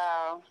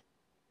 Wow.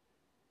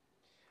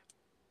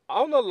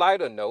 On a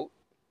lighter note,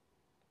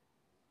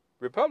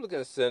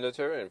 Republican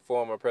senator and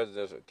former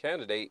presidential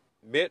candidate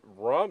Mitt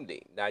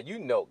Romney. Now, you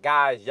know,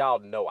 guys, y'all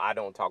know I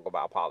don't talk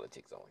about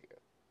politics on here.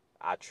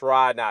 I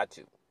try not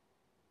to.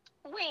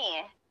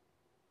 When?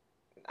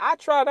 I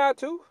try not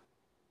to.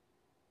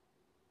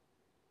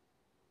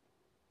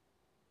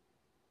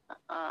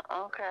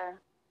 Okay.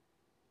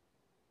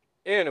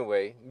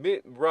 Anyway,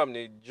 Mitt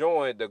Romney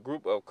joined the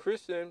group of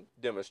Christian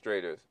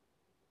demonstrators,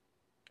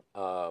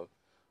 uh,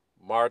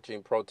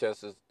 marching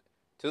protesters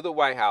to the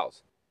White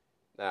House.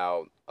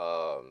 Now,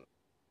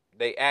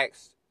 they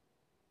asked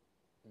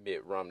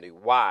Mitt Romney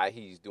why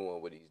he's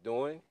doing what he's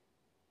doing.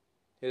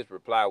 His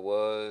reply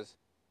was,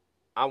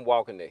 I'm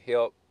walking to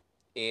help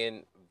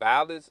end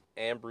violence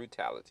and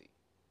brutality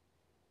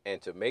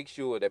and to make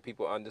sure that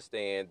people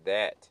understand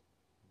that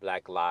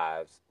black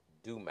lives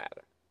do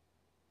matter.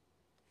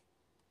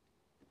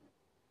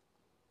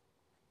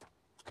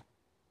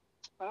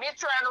 Mitt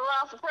trying to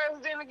run for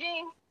president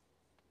again?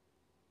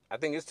 I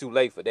think it's too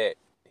late for that.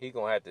 He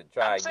gonna have to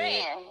try I'm again.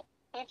 saying,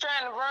 he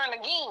trying to run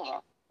again.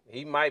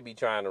 He might be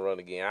trying to run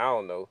again. I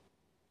don't know.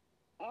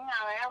 You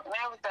know,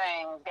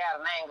 everything got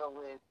an angle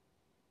with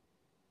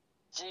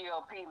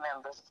GOP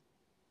members.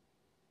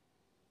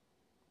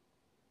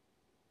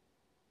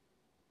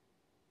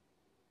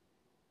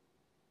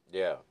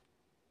 Yeah.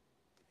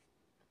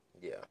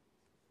 Yeah.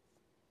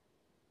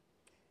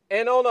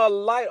 And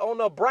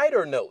on a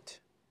brighter note,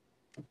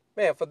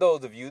 man, for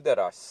those of you that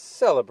are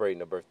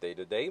celebrating a birthday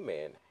today,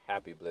 man,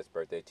 happy blessed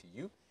birthday to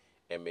you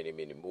and many,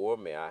 many more.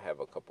 Man, I have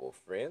a couple of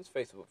friends,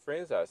 Facebook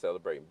friends that are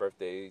celebrating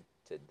birthday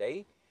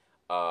today.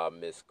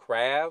 Miss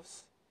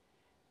Crafts,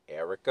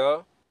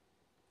 Erica,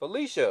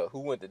 Felicia, who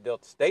went to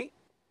Delta State,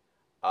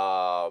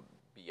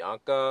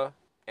 Bianca,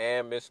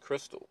 and Miss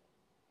Crystal.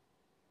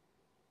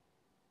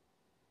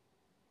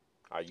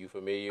 Are you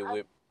familiar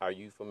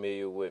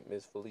with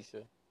Miss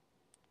Felicia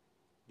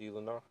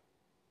DeLenar?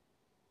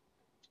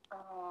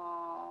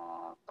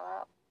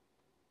 But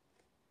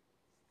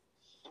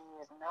she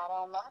is not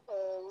on my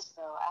page,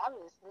 so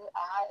obviously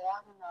I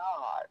am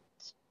not.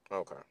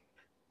 Okay.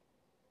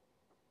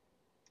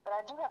 But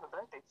I do have a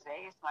birthday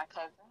today. It's my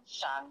cousin,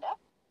 Shonda.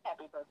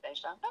 Happy birthday,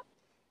 Shonda.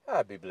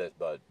 Happy blessed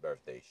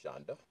birthday,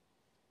 Shonda.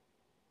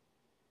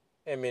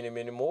 And many,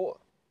 many more.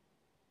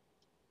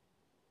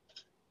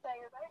 Thank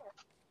you.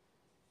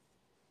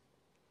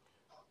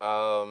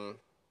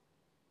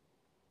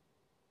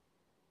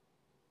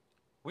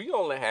 We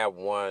only have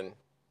one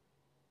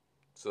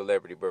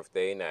celebrity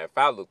birthday. Now, if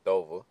I looked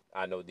over,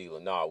 I know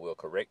DeLenar will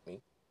correct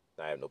me.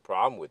 I have no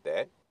problem with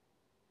that.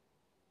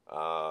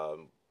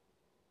 So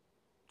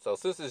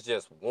since it's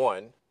just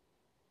one,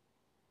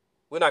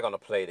 we're not going to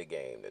play the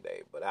game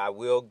today, but I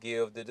will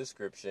give the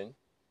description.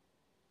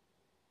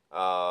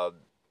 Person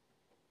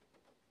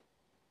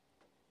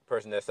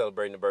that's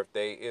celebrating the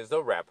birthday is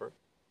a rapper.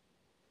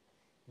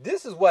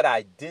 This is what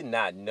I did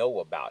not know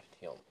about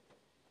him.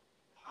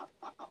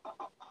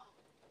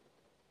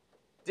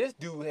 This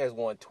dude has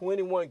won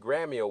 21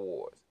 Grammy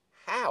Awards.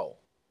 How?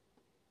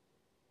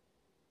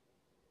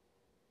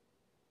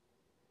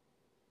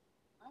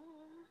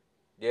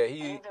 Yeah,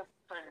 either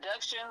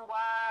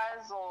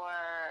production-wise or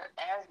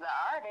as the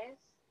artist.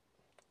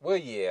 Well,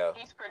 yeah.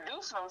 He's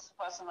produced them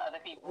for some other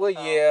people. Well,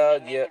 so yeah.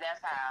 Maybe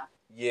that's how.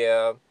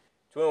 Yeah.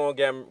 21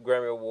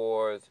 Grammy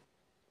Awards,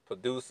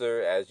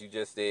 producer, as you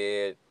just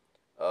said.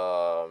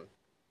 But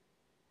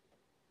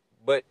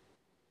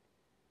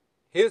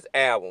his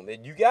album,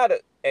 and you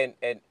gotta, and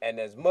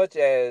as much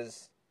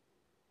as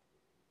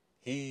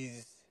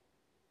he's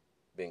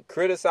been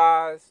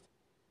criticized,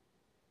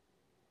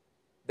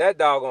 that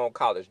doggone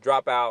College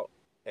Dropout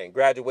and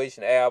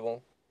Graduation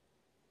album,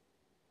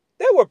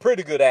 they were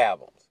pretty good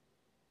albums.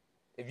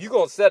 If you're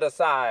gonna set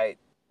aside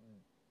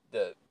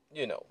the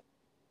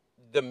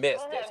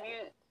mess that's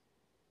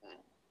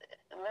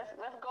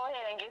let's go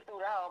ahead and get through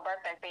the whole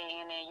birthday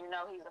thing, and then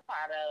he's a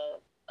part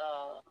of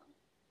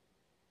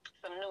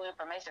some new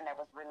information that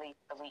was released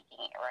the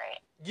weekend, right?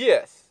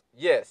 Yes.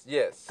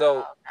 So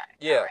okay.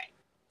 yeah. Right.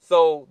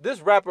 So this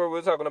rapper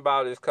we're talking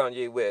about is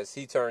Kanye West.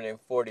 He turning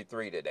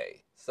 43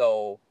 today.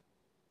 So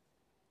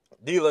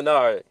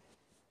DeLenar,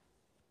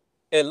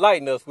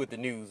 enlighten us with the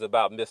news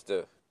about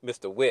Mr.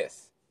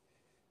 West.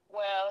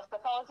 Well,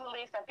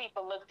 supposedly some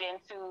people looked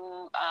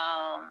into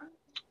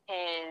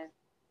his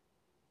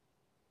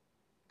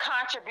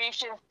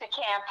contributions to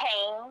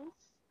campaigns,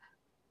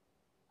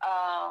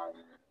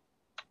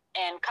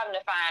 and come to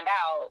find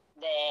out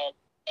that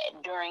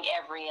during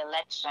every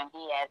election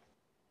he has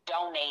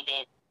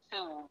donated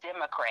to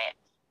Democrats.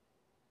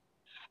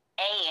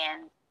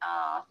 And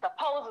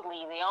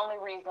supposedly the only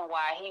reason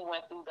why he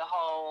went through the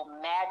whole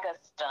MAGA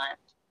stunt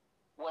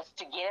was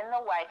to get in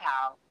the White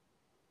House,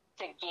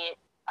 to get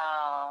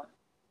I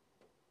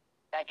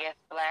guess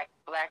black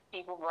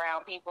people,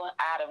 brown people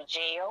out of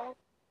jail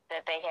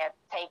that they had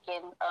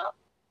taken up,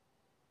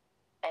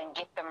 and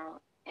get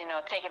them,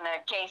 taking their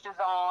cases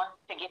on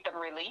to get them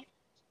released.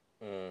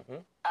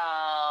 Mm-hmm.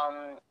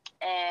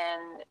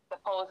 And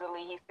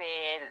supposedly he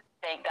said,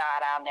 "Thank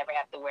God I'll never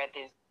have to wear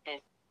this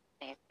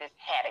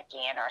hat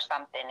again," or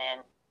something,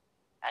 and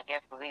I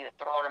guess was either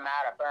throwing them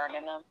out or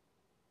burning them.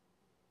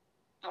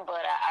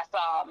 But I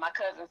saw my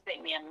cousin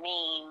sent me a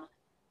meme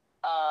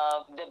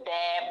of the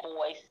Bad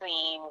Boy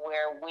scene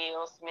where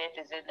Will Smith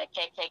is in the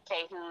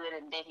KKK hood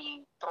and then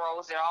he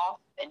throws it off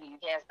and he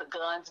has the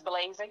guns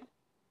blazing.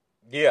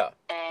 Yeah.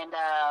 And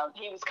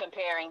he was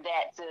comparing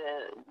that to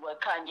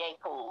what Kanye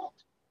pulled.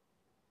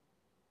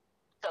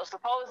 So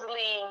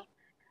supposedly,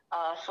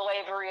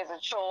 slavery is a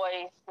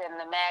choice, and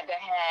the MAGA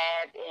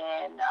hat,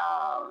 and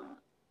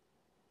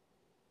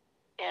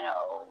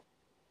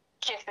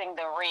kissing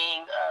the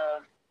ring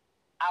of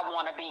 "I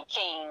want to be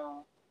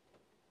king,"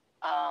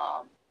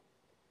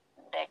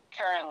 that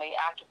currently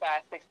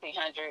occupies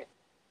 1600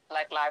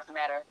 Black Lives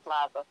Matter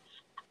Plaza,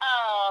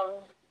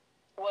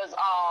 was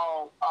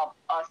all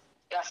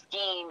a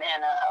scheme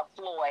and a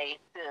ploy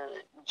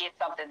to get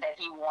something that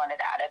he wanted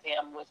out of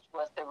him, which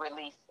was the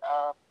release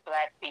of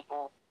black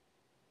people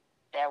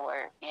that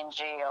were in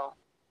jail,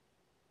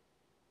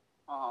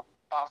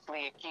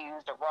 falsely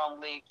accused or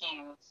wrongly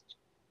accused.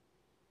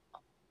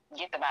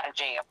 Get them out of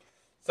jail.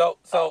 So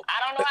I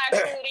don't know how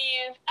true it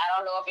is. I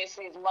don't know if it's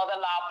his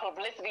mother-in-law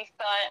publicity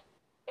stunt,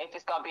 if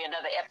it's going to be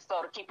another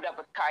episode of Keeping Up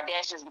with the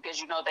Kardashians,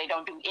 because they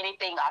don't do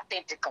anything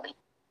authentically.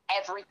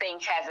 Everything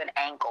has an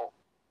angle.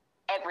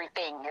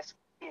 Everything is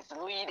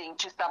leading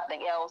to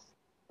something else,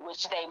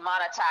 which they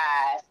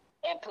monetize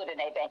and put in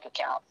their bank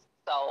accounts.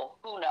 So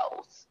who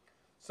knows?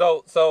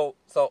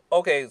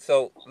 Okay.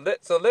 So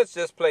let's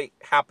just play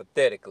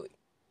hypothetically.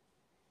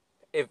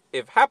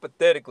 If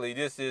hypothetically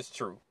this is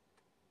true,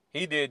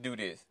 he did do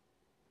this.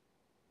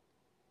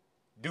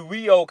 Do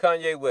we owe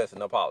Kanye West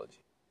an apology?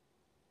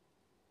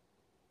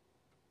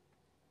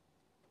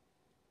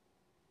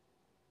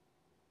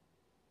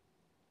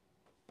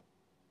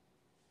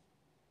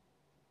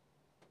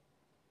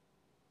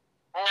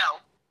 No.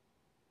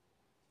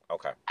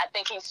 Okay. I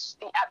think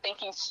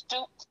he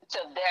stooped to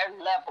their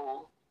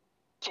level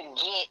to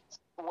get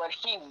what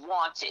he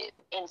wanted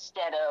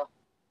instead of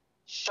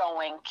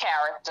showing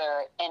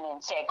character and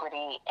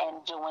integrity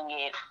and doing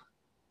it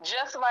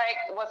just like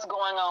what's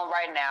going on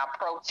right now,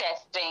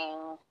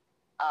 protesting,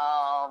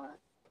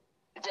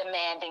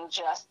 demanding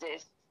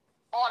justice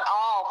on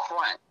all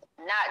fronts,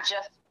 not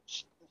just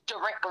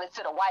directly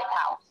to the White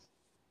House.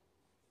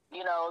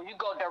 You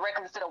go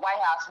directly to the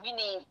White House. We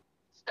need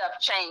stuff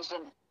changed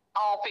in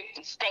all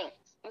 50 states.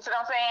 You see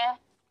what I'm saying?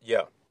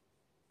 Yeah.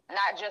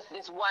 Not just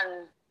this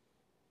one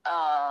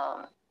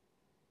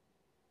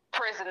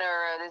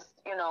prisoner, this,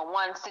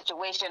 one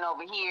situation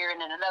over here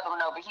and then another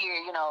one over here,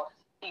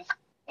 these,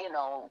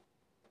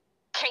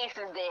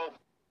 cases that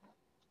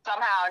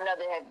somehow or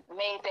another have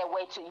made their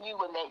way to you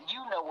and that you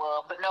know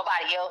of, but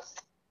nobody else,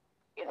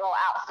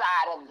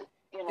 outside of,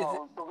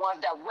 the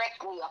ones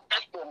directly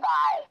affected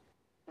by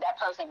that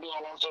person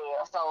being in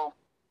jail. So,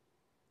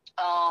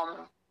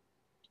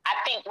 I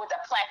think with the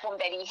platform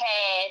that he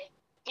had,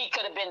 he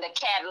could have been the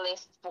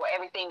catalyst for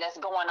everything that's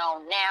going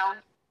on now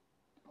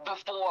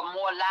before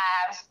more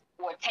lives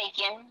were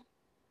taken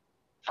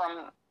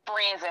from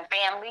friends and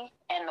family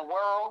and the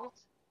world.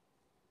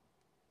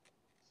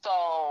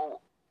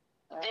 So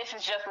this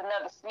is just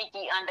another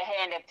sneaky,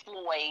 underhanded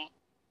ploy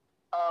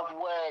of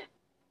what,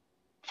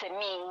 to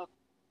me,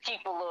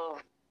 people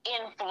of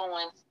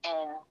influence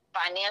and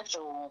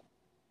financial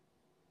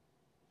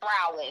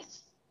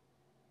prowess,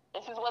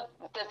 this is what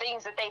the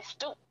things that they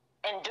stoop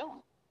and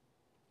do.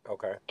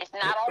 Okay. It's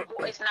not on the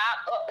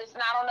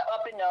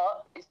up and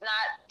up. It's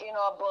not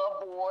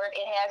above board.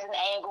 It has an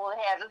angle. It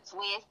has a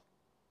twist.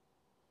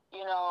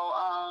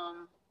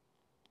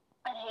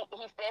 And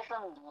he said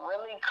some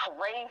really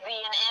crazy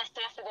and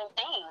insensitive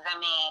things.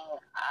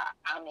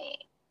 I mean,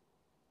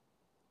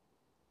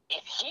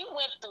 if he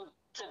went to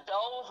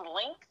those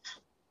links,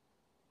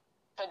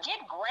 forget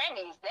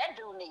Grammys. That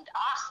dude needs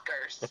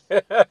Oscars.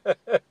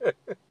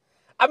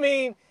 I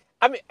mean,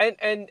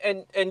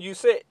 and you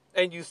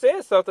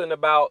said something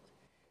about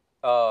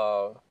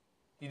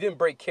you didn't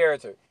break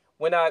character.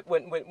 When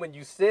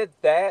you said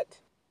that,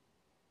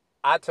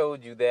 I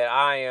told you that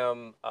I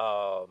am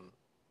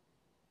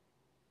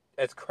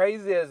as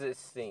crazy as it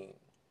seems,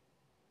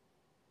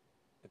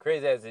 as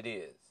crazy as it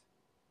is,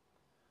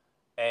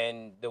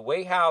 and the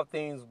way how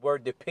things were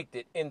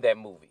depicted in that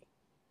movie.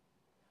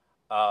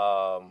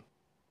 I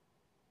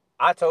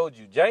told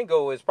you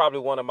Django is probably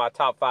one of my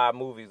top 5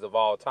 movies of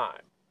all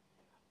time.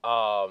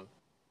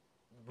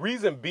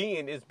 Reason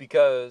being is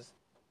because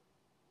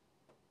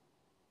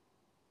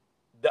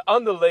the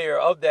underlayer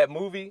of that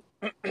movie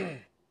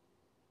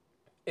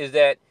is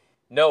that,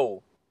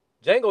 no,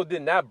 Django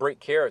did not break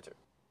character.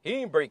 He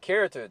didn't break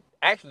character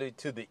actually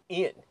to the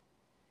end.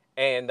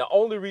 And the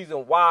only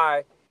reason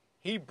why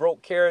he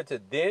broke character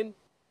then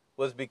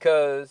was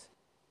because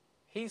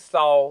he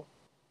saw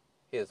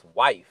his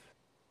wife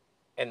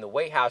and the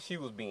way how she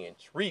was being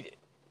treated.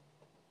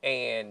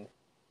 And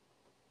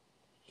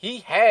he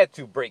had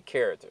to break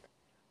character.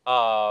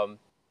 But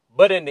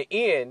in the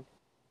end,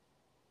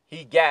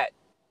 he got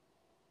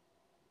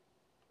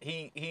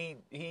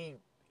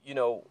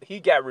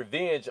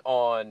revenge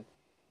on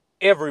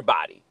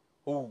everybody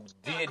who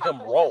did him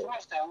wrong.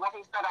 What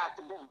he set out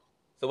to do.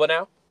 So what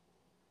now?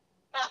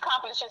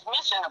 accomplish his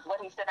mission of what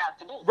he set out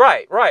to do.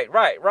 Right.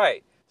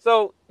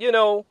 So,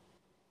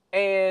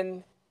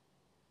 and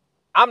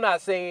I'm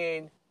not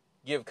saying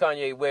give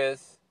Kanye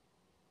West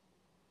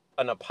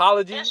an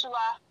apology. Yes, you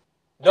are.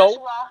 No, yes,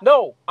 you are.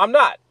 no, I'm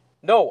not.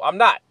 No, I'm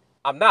not.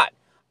 I'm not.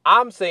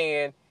 I'm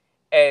saying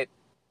at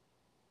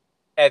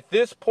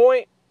this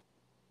point,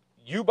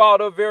 you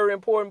brought up very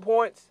important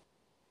points.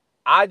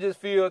 I just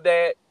feel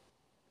that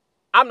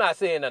I'm not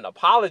saying an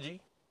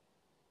apology.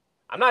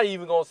 I'm not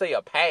even going to say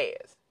a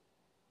pass.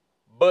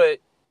 But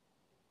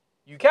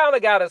you kind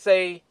of got to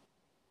say...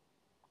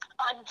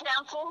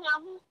 Uncancel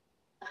him?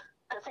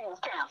 Because he was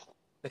canceled.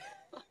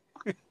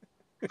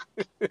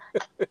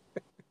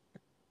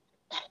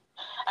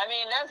 I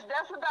mean, that's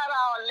about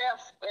all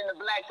left in the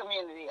black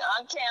community.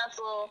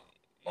 Uncancel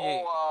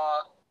or...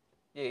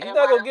 Yeah, he's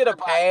not going to get a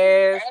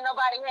pass. Ain't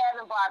nobody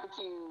having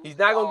barbecue. He's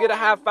not going to get a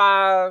high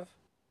five.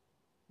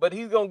 But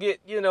he's going to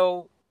get,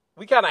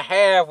 we kind of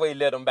halfway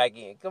let him back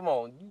in. Come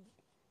on.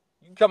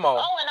 Come on.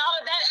 Oh, and all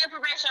of that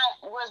information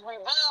was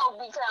revealed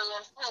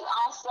because he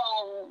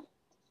also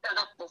set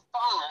up the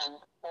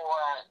fund for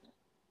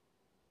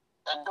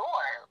the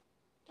daughter,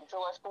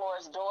 George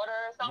Floyd's daughter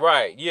or something.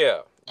 Right,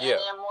 yeah. And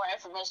then more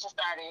information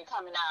started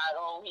coming out.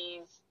 Oh,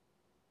 he's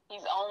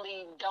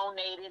only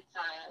donated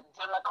to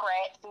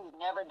Democrats. He's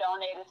never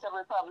donated to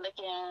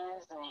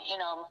Republicans. And,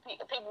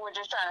 people were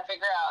just trying to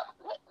figure out,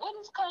 what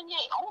is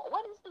Kanye,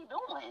 what is he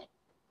doing?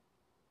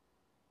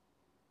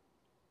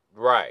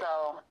 Right.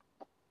 So,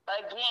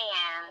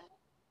 again.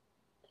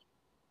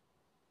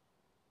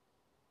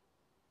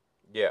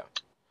 Yeah.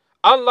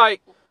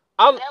 Unlike...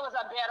 there was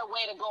a better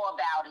way to go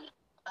about it.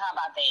 How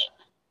about that?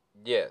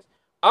 Yes.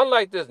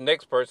 Unlike this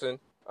next person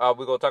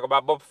we're going to talk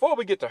about, but before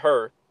we get to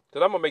her,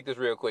 because I'm going to make this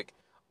real quick.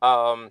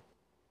 Man,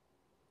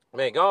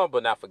 gone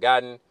but not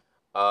forgotten.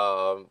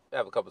 I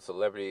have a couple of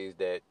celebrities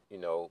that,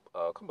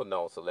 a couple of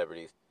known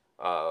celebrities.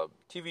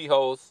 TV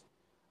host,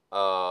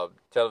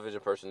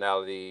 television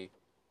personality,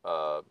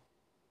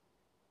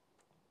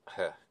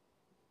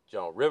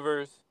 Joan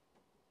Rivers,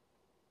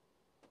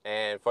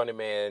 and funny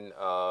man,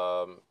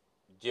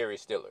 Jerry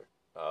Stiller.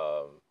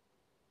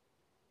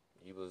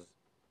 He was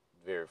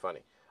very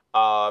funny.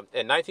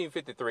 In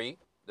 1953,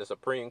 the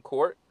Supreme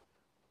Court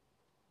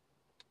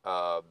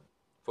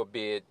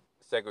forbid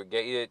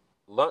segregated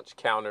lunch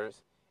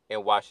counters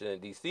in Washington,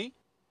 D.C.,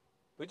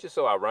 which is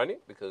so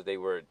ironic because they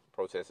were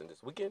protesting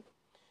this weekend.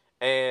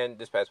 And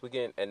this past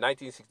weekend, in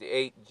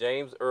 1968,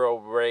 James Earl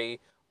Ray,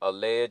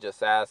 alleged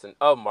assassin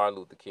of Martin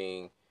Luther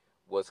King,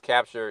 was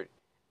captured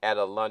at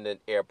a London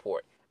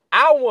airport.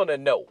 I want to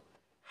know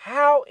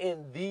how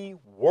in the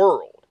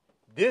world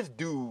this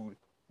dude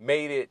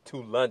made it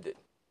to London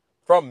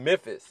from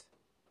Memphis.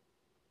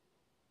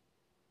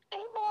 He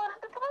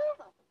boarded the plane.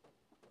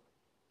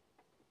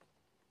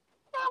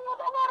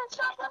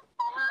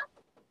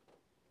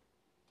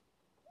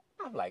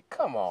 I'm like,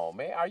 come on,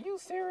 man. Are you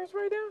serious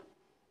right now?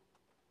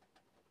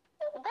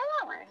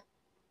 Very.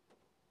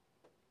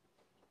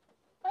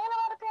 Ain't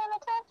nobody paying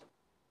attention.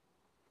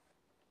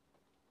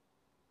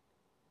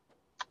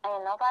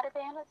 Ain't nobody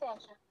paying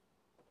attention.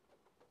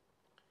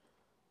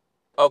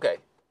 Okay.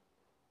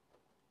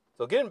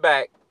 So getting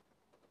back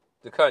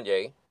to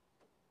Kanye,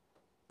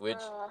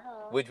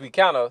 which we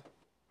kind of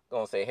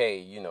gonna say,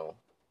 hey,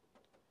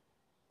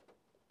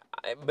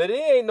 but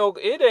it ain't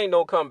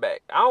no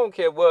comeback. I don't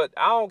care what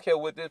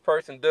this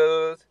person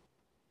does.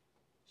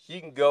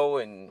 She can go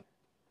and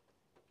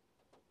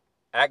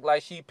act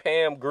like she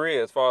Pam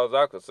Grier as far as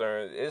I'm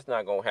concerned. It's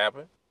not gonna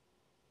happen.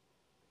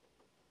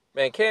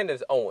 Man,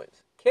 Candace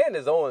Owens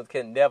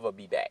can never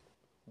be back.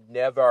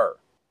 Never.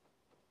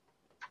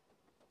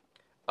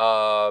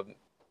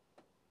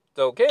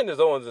 So Candace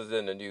Owens is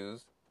in the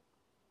news.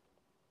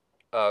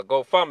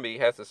 GoFundMe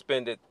has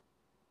suspended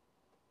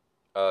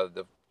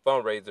the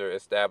fundraiser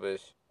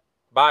established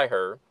by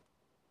her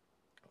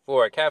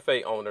for a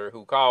cafe owner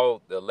who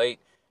called the late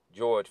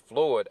George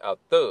Floyd a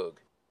thug,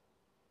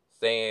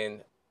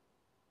 saying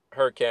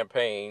her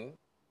campaign,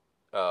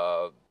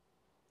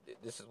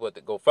 this is what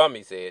the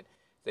GoFundMe said,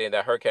 saying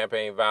that her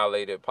campaign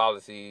violated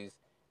policies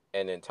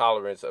and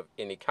intolerance of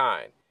any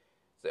kind.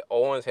 So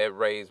Owens had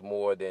raised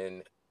more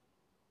than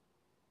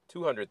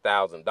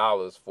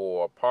 $200,000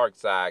 for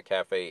Parkside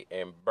Cafe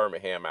in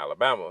Birmingham,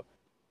 Alabama,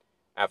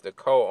 after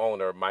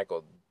co-owner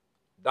Michael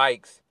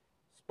Dykes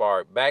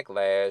sparked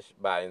backlash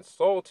by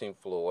insulting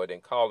Floyd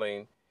and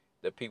calling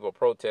the people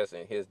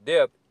protesting his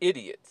death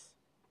idiots.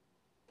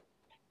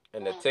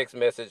 In a text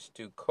message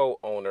to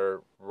co-owner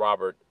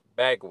Robert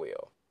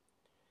Bagwell.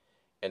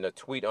 In a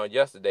tweet on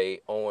yesterday,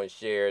 Owens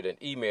shared an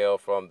email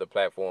from the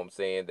platform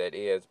saying that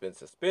it has been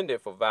suspended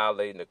for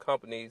violating the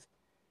company's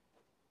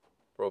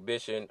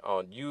prohibition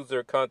on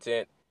user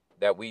content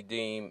that we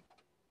deem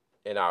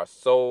in our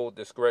sole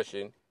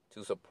discretion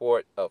to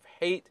support of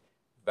hate,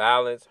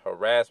 violence,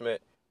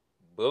 harassment,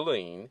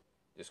 bullying,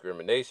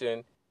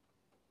 discrimination,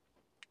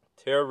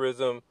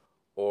 terrorism,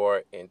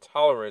 or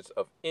intolerance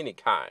of any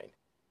kind.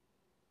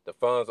 The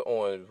funds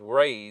Owens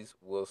raised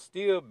will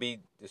still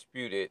be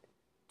disputed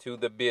to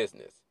the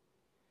business.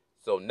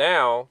 So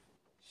now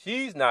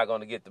she's not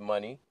going to get the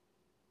money,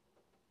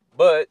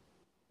 but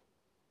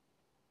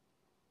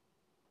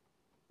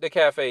the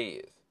cafe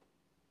is.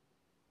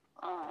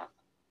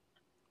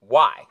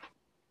 Why?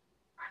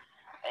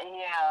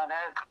 Yeah,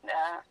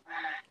 that.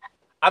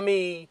 I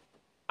mean,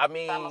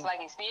 it's almost like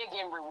he's still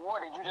getting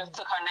rewarded. You just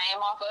took her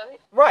name off of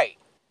it, right?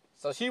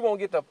 So she won't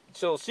get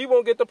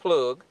the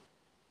plug,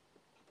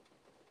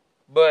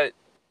 but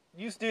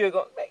you still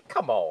go.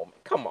 Come on.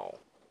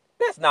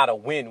 That's not a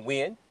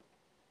win-win.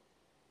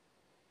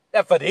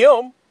 That for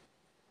them.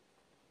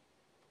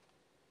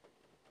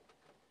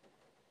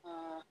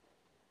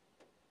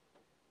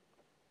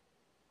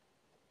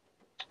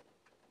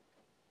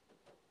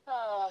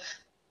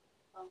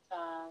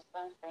 Sometimes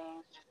some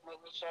things just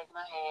make me shake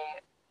my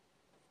head.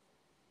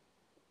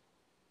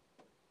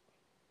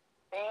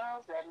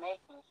 Things that make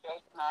me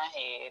shake my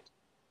head.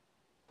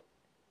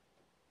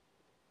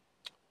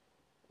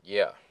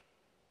 Yeah.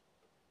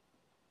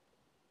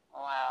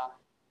 Wow.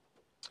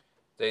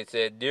 They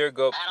said, "Dear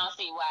Go." I don't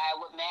see why it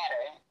would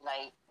matter.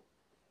 Like,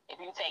 if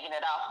you're taking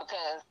it off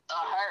because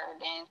of her,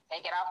 then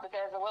take it off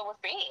because of what was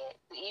said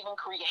to even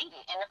create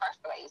it in the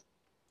first place.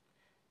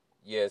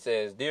 Yeah, it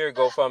says, "Dear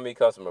GoFundMe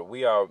customer,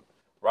 we are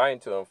writing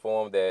to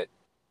inform that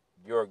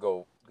your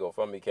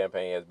GoFundMe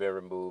campaign has been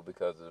removed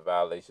because of the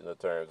violation of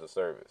terms of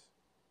service."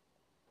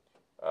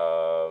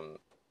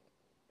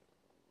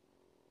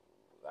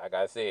 Like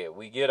I said,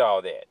 we get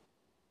all that.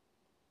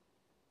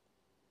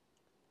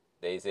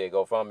 They said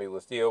GoFundMe will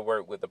still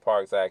work with the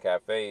Parkside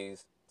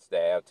Cafe's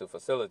staff to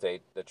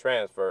facilitate the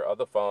transfer of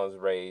the funds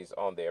raised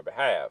on their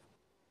behalf.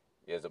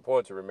 It is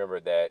important to remember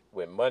that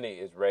when money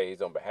is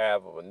raised on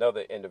behalf of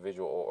another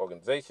individual or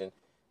organization,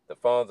 the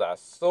funds are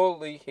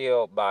solely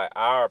held by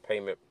our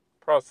payment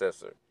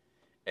processor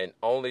and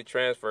only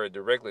transferred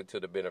directly to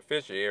the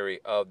beneficiary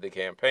of the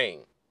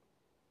campaign.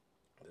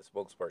 The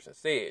spokesperson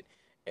said,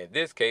 in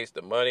this case,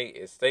 the money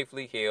is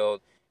safely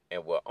held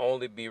and will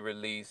only be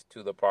released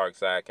to the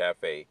Parkside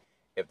Cafe.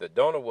 If the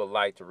donor would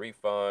like a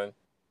refund,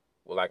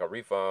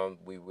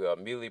 we will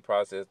immediately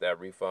process that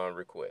refund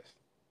request.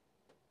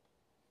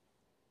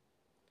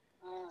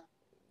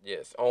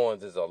 Yes,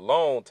 Owens is a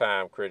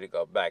longtime critic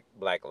of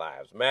Black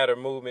Lives Matter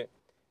movement,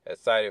 has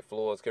cited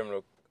Floyd's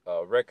criminal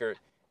record,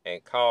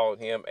 and called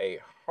him a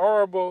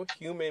horrible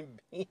human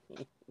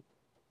being.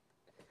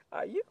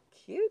 Are you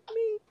kidding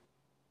me?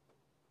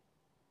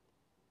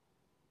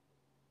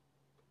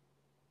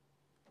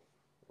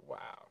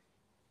 Wow.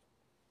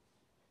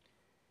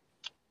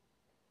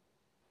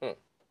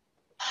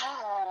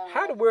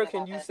 How the world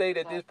can you say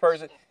that this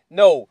person...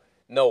 No,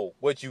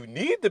 what you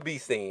need to be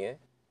saying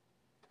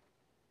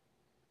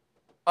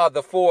are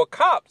the four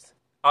cops.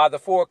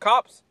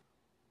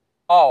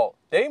 Oh,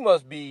 they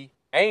must be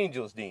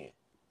angels then.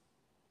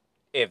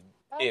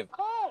 Of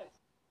course.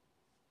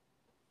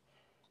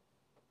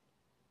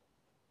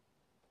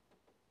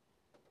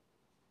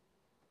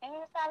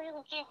 Anytime you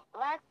can keep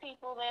black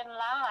people in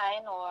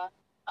line or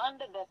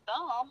under the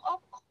thumb,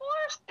 of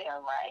course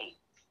they're right.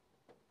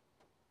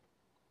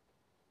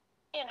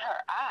 In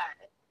her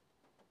eyes.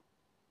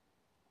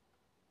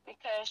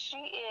 Because she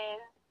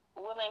is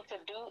willing to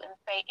do and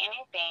say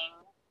anything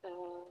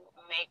to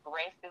make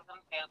racism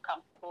feel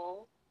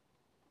comfortable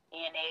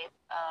in its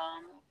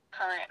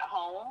current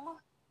home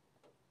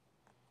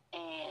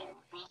and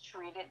be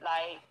treated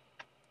like,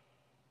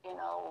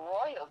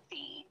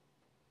 royalty.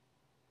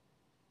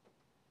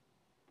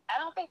 I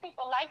don't think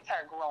people liked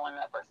her growing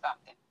up or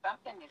something.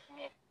 Something is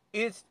missing.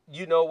 It's,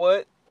 you know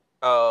what?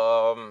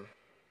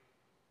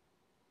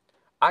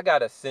 I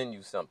gotta send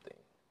you something.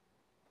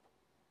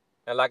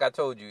 And like I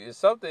told you, it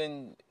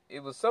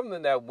was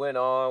something that went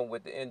on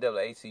with the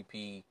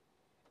NAACP,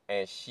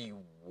 and she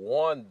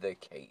won the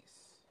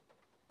case.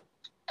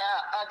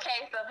 A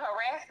case of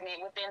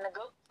harassment within the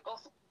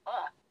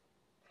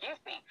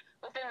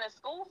within the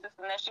school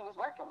system that she was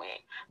working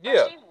with. Yeah.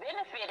 But she's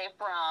benefited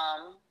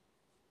from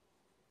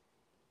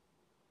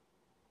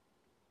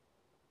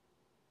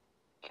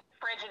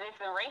prejudice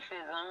and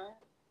racism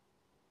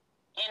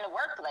in the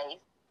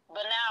workplace,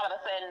 but now all of a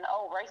sudden,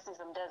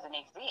 racism doesn't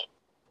exist.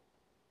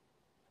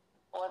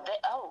 Or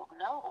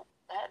no,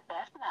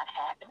 that's not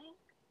happening.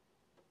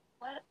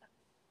 What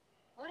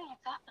are you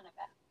talking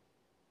about?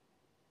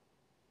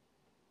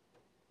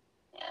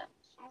 Yeah,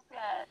 she's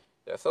got...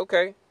 That's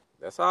okay.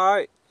 That's all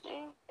right.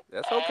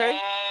 That's okay.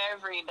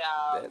 Every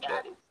dog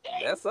got his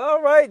day. That's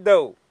all right,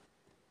 though.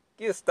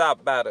 Get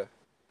stopped.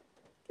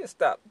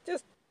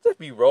 Just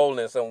be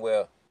rolling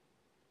somewhere.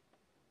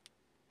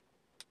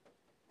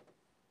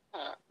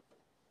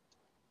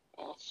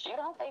 She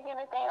don't think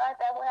anything like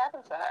that would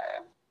happen to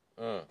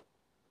her.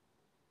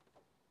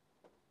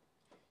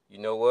 You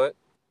know what?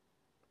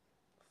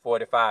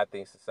 45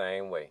 thinks the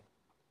same way.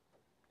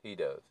 He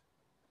does.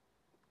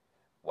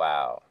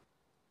 Wow.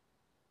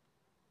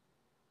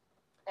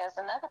 There's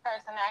another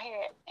person out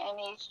here in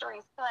these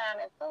streets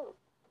clowning too.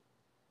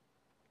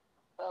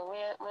 But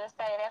we'll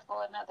say that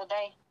for another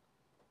day.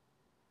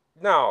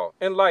 No,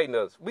 enlighten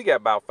us. We got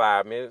about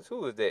 5 minutes.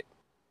 Who is that?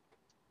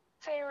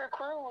 Terry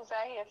Crews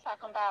out here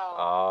talking about...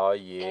 Oh,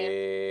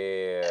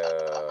 yeah.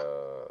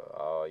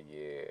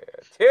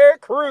 Terry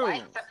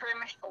Crews.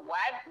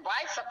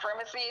 White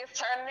supremacy is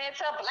turning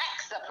into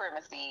black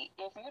supremacy.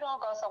 If you don't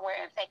go somewhere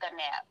and take a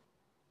nap,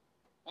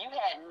 you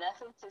had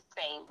nothing to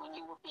say when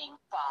you were being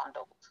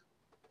fondled.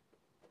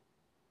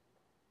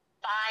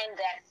 Find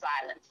that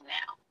silence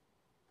now.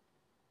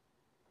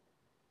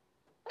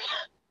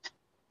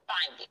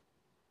 Find it.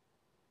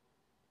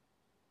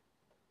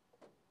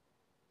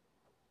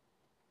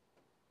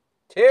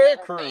 Terry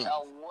Crews.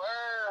 A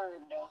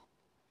word.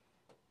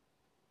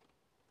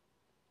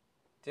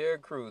 Terry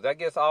Crews. I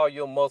guess all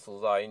your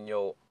muscles are in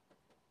your.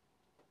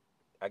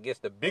 I guess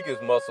the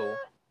biggest muscle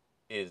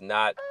is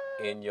not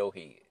in your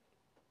head.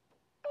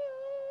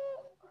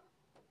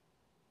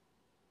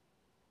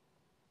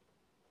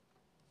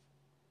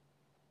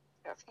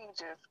 Because he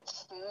just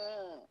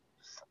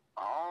keeps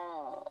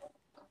on.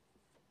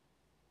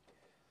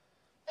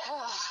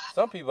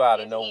 Some people ought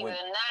to know when. Either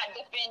not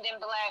defending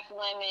black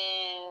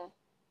women.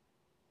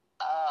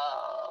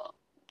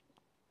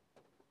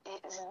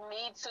 It's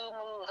Me Too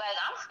move. Like,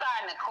 I'm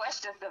starting to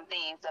question some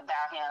things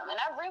about him, and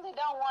I really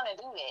don't want to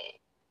do that.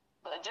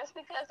 But just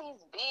because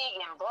he's big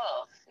and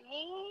buff,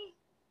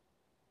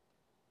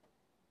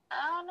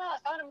 I don't know.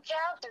 Some of them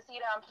characters he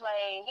done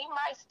play, he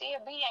might still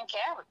be in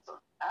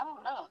character. I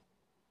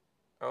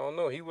don't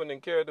know. He wasn't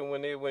in character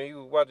when he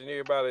was watching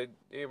everybody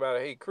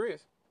hate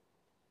Chris.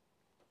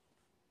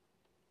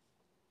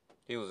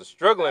 He was a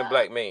struggling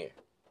black man.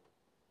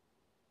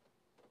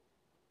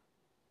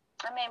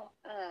 I mean,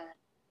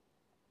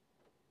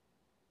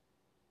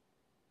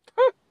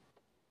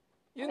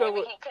 you know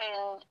maybe what? He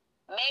couldn't.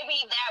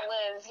 Maybe that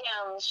was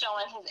him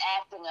showing his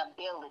acting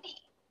ability.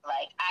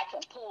 Like, I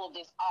can pull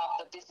this off,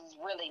 but this is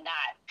really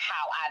not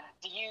how I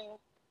view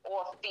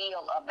or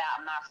feel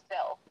about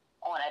myself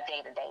on a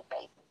day-to-day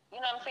basis. You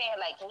know what I'm saying?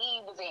 Like,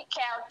 he was in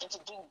character to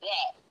do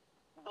that,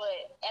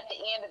 but at the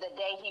end of the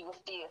day, he was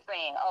still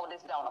saying, "Oh,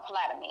 this don't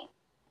apply to me."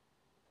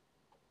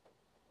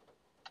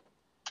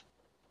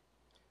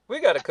 We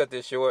got to cut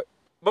this short.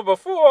 But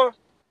before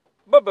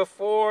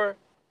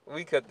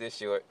we cut this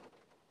short,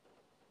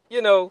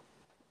 you know,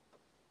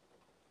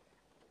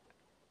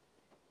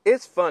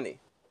 it's funny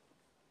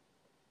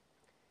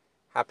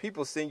how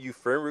people send you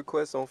friend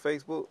requests on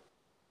Facebook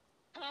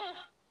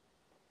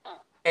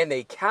and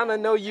they kind of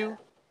know you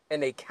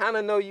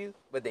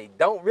but they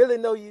don't really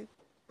know you,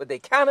 but they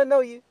kind of know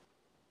you.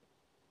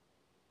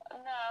 No,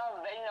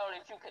 they know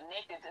that you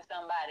connected to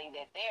somebody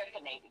that they're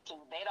connected to.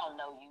 They don't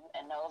know you,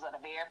 and those are the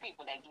very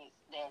people that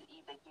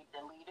either get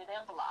deleted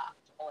and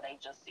blocked, or they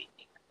just sit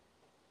there.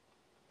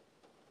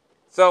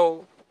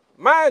 So,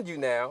 mind you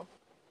now,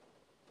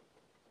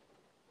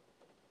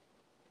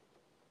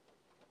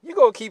 you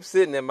gonna keep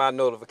sitting in my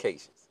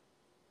notifications.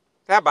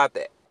 How about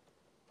that?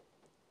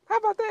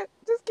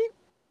 Just keep.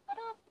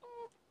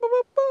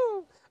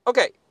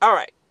 Okay, all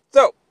right.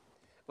 So,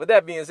 with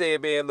that being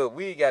said, man, look,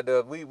 we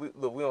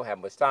don't have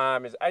much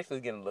time. It's actually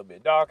getting a little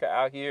bit darker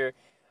out here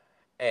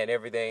and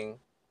everything.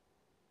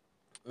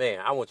 Man,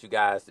 I want you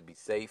guys to be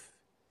safe.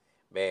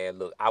 Man,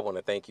 look, I want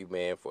to thank you,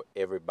 man, for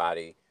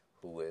everybody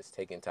who is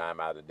taking time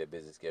out of their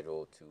busy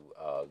schedule to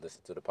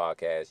listen to the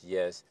podcast.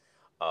 Yes,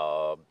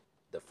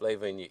 the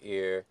Flavor in Your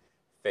Ear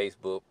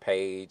Facebook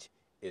page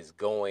is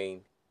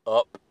going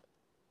up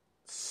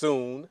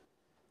soon.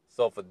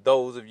 So for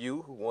those of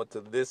you who want to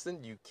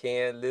listen, you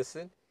can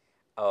listen.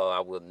 I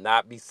will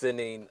not be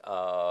sending.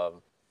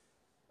 So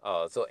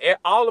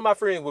all of my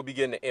friends will be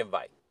getting an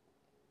invite.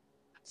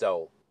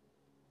 So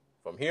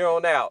from here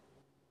on out,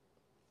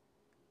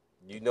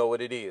 you know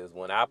what it is.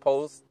 When I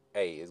post,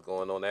 hey, it's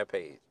going on that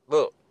page.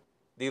 Look,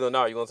 D.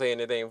 Lennar, you gonna say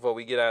anything before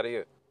we get out of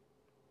here?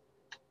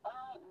 No,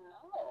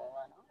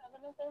 I don't have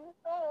anything to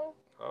say.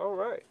 All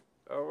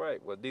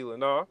right. Well, D.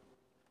 Lennar,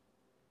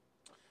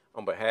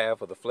 on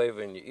behalf of the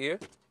Flavor in Your Ear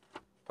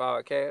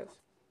podcast,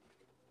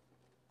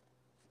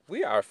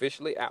 we are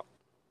officially out.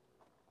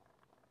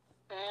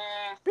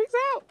 Peace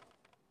out.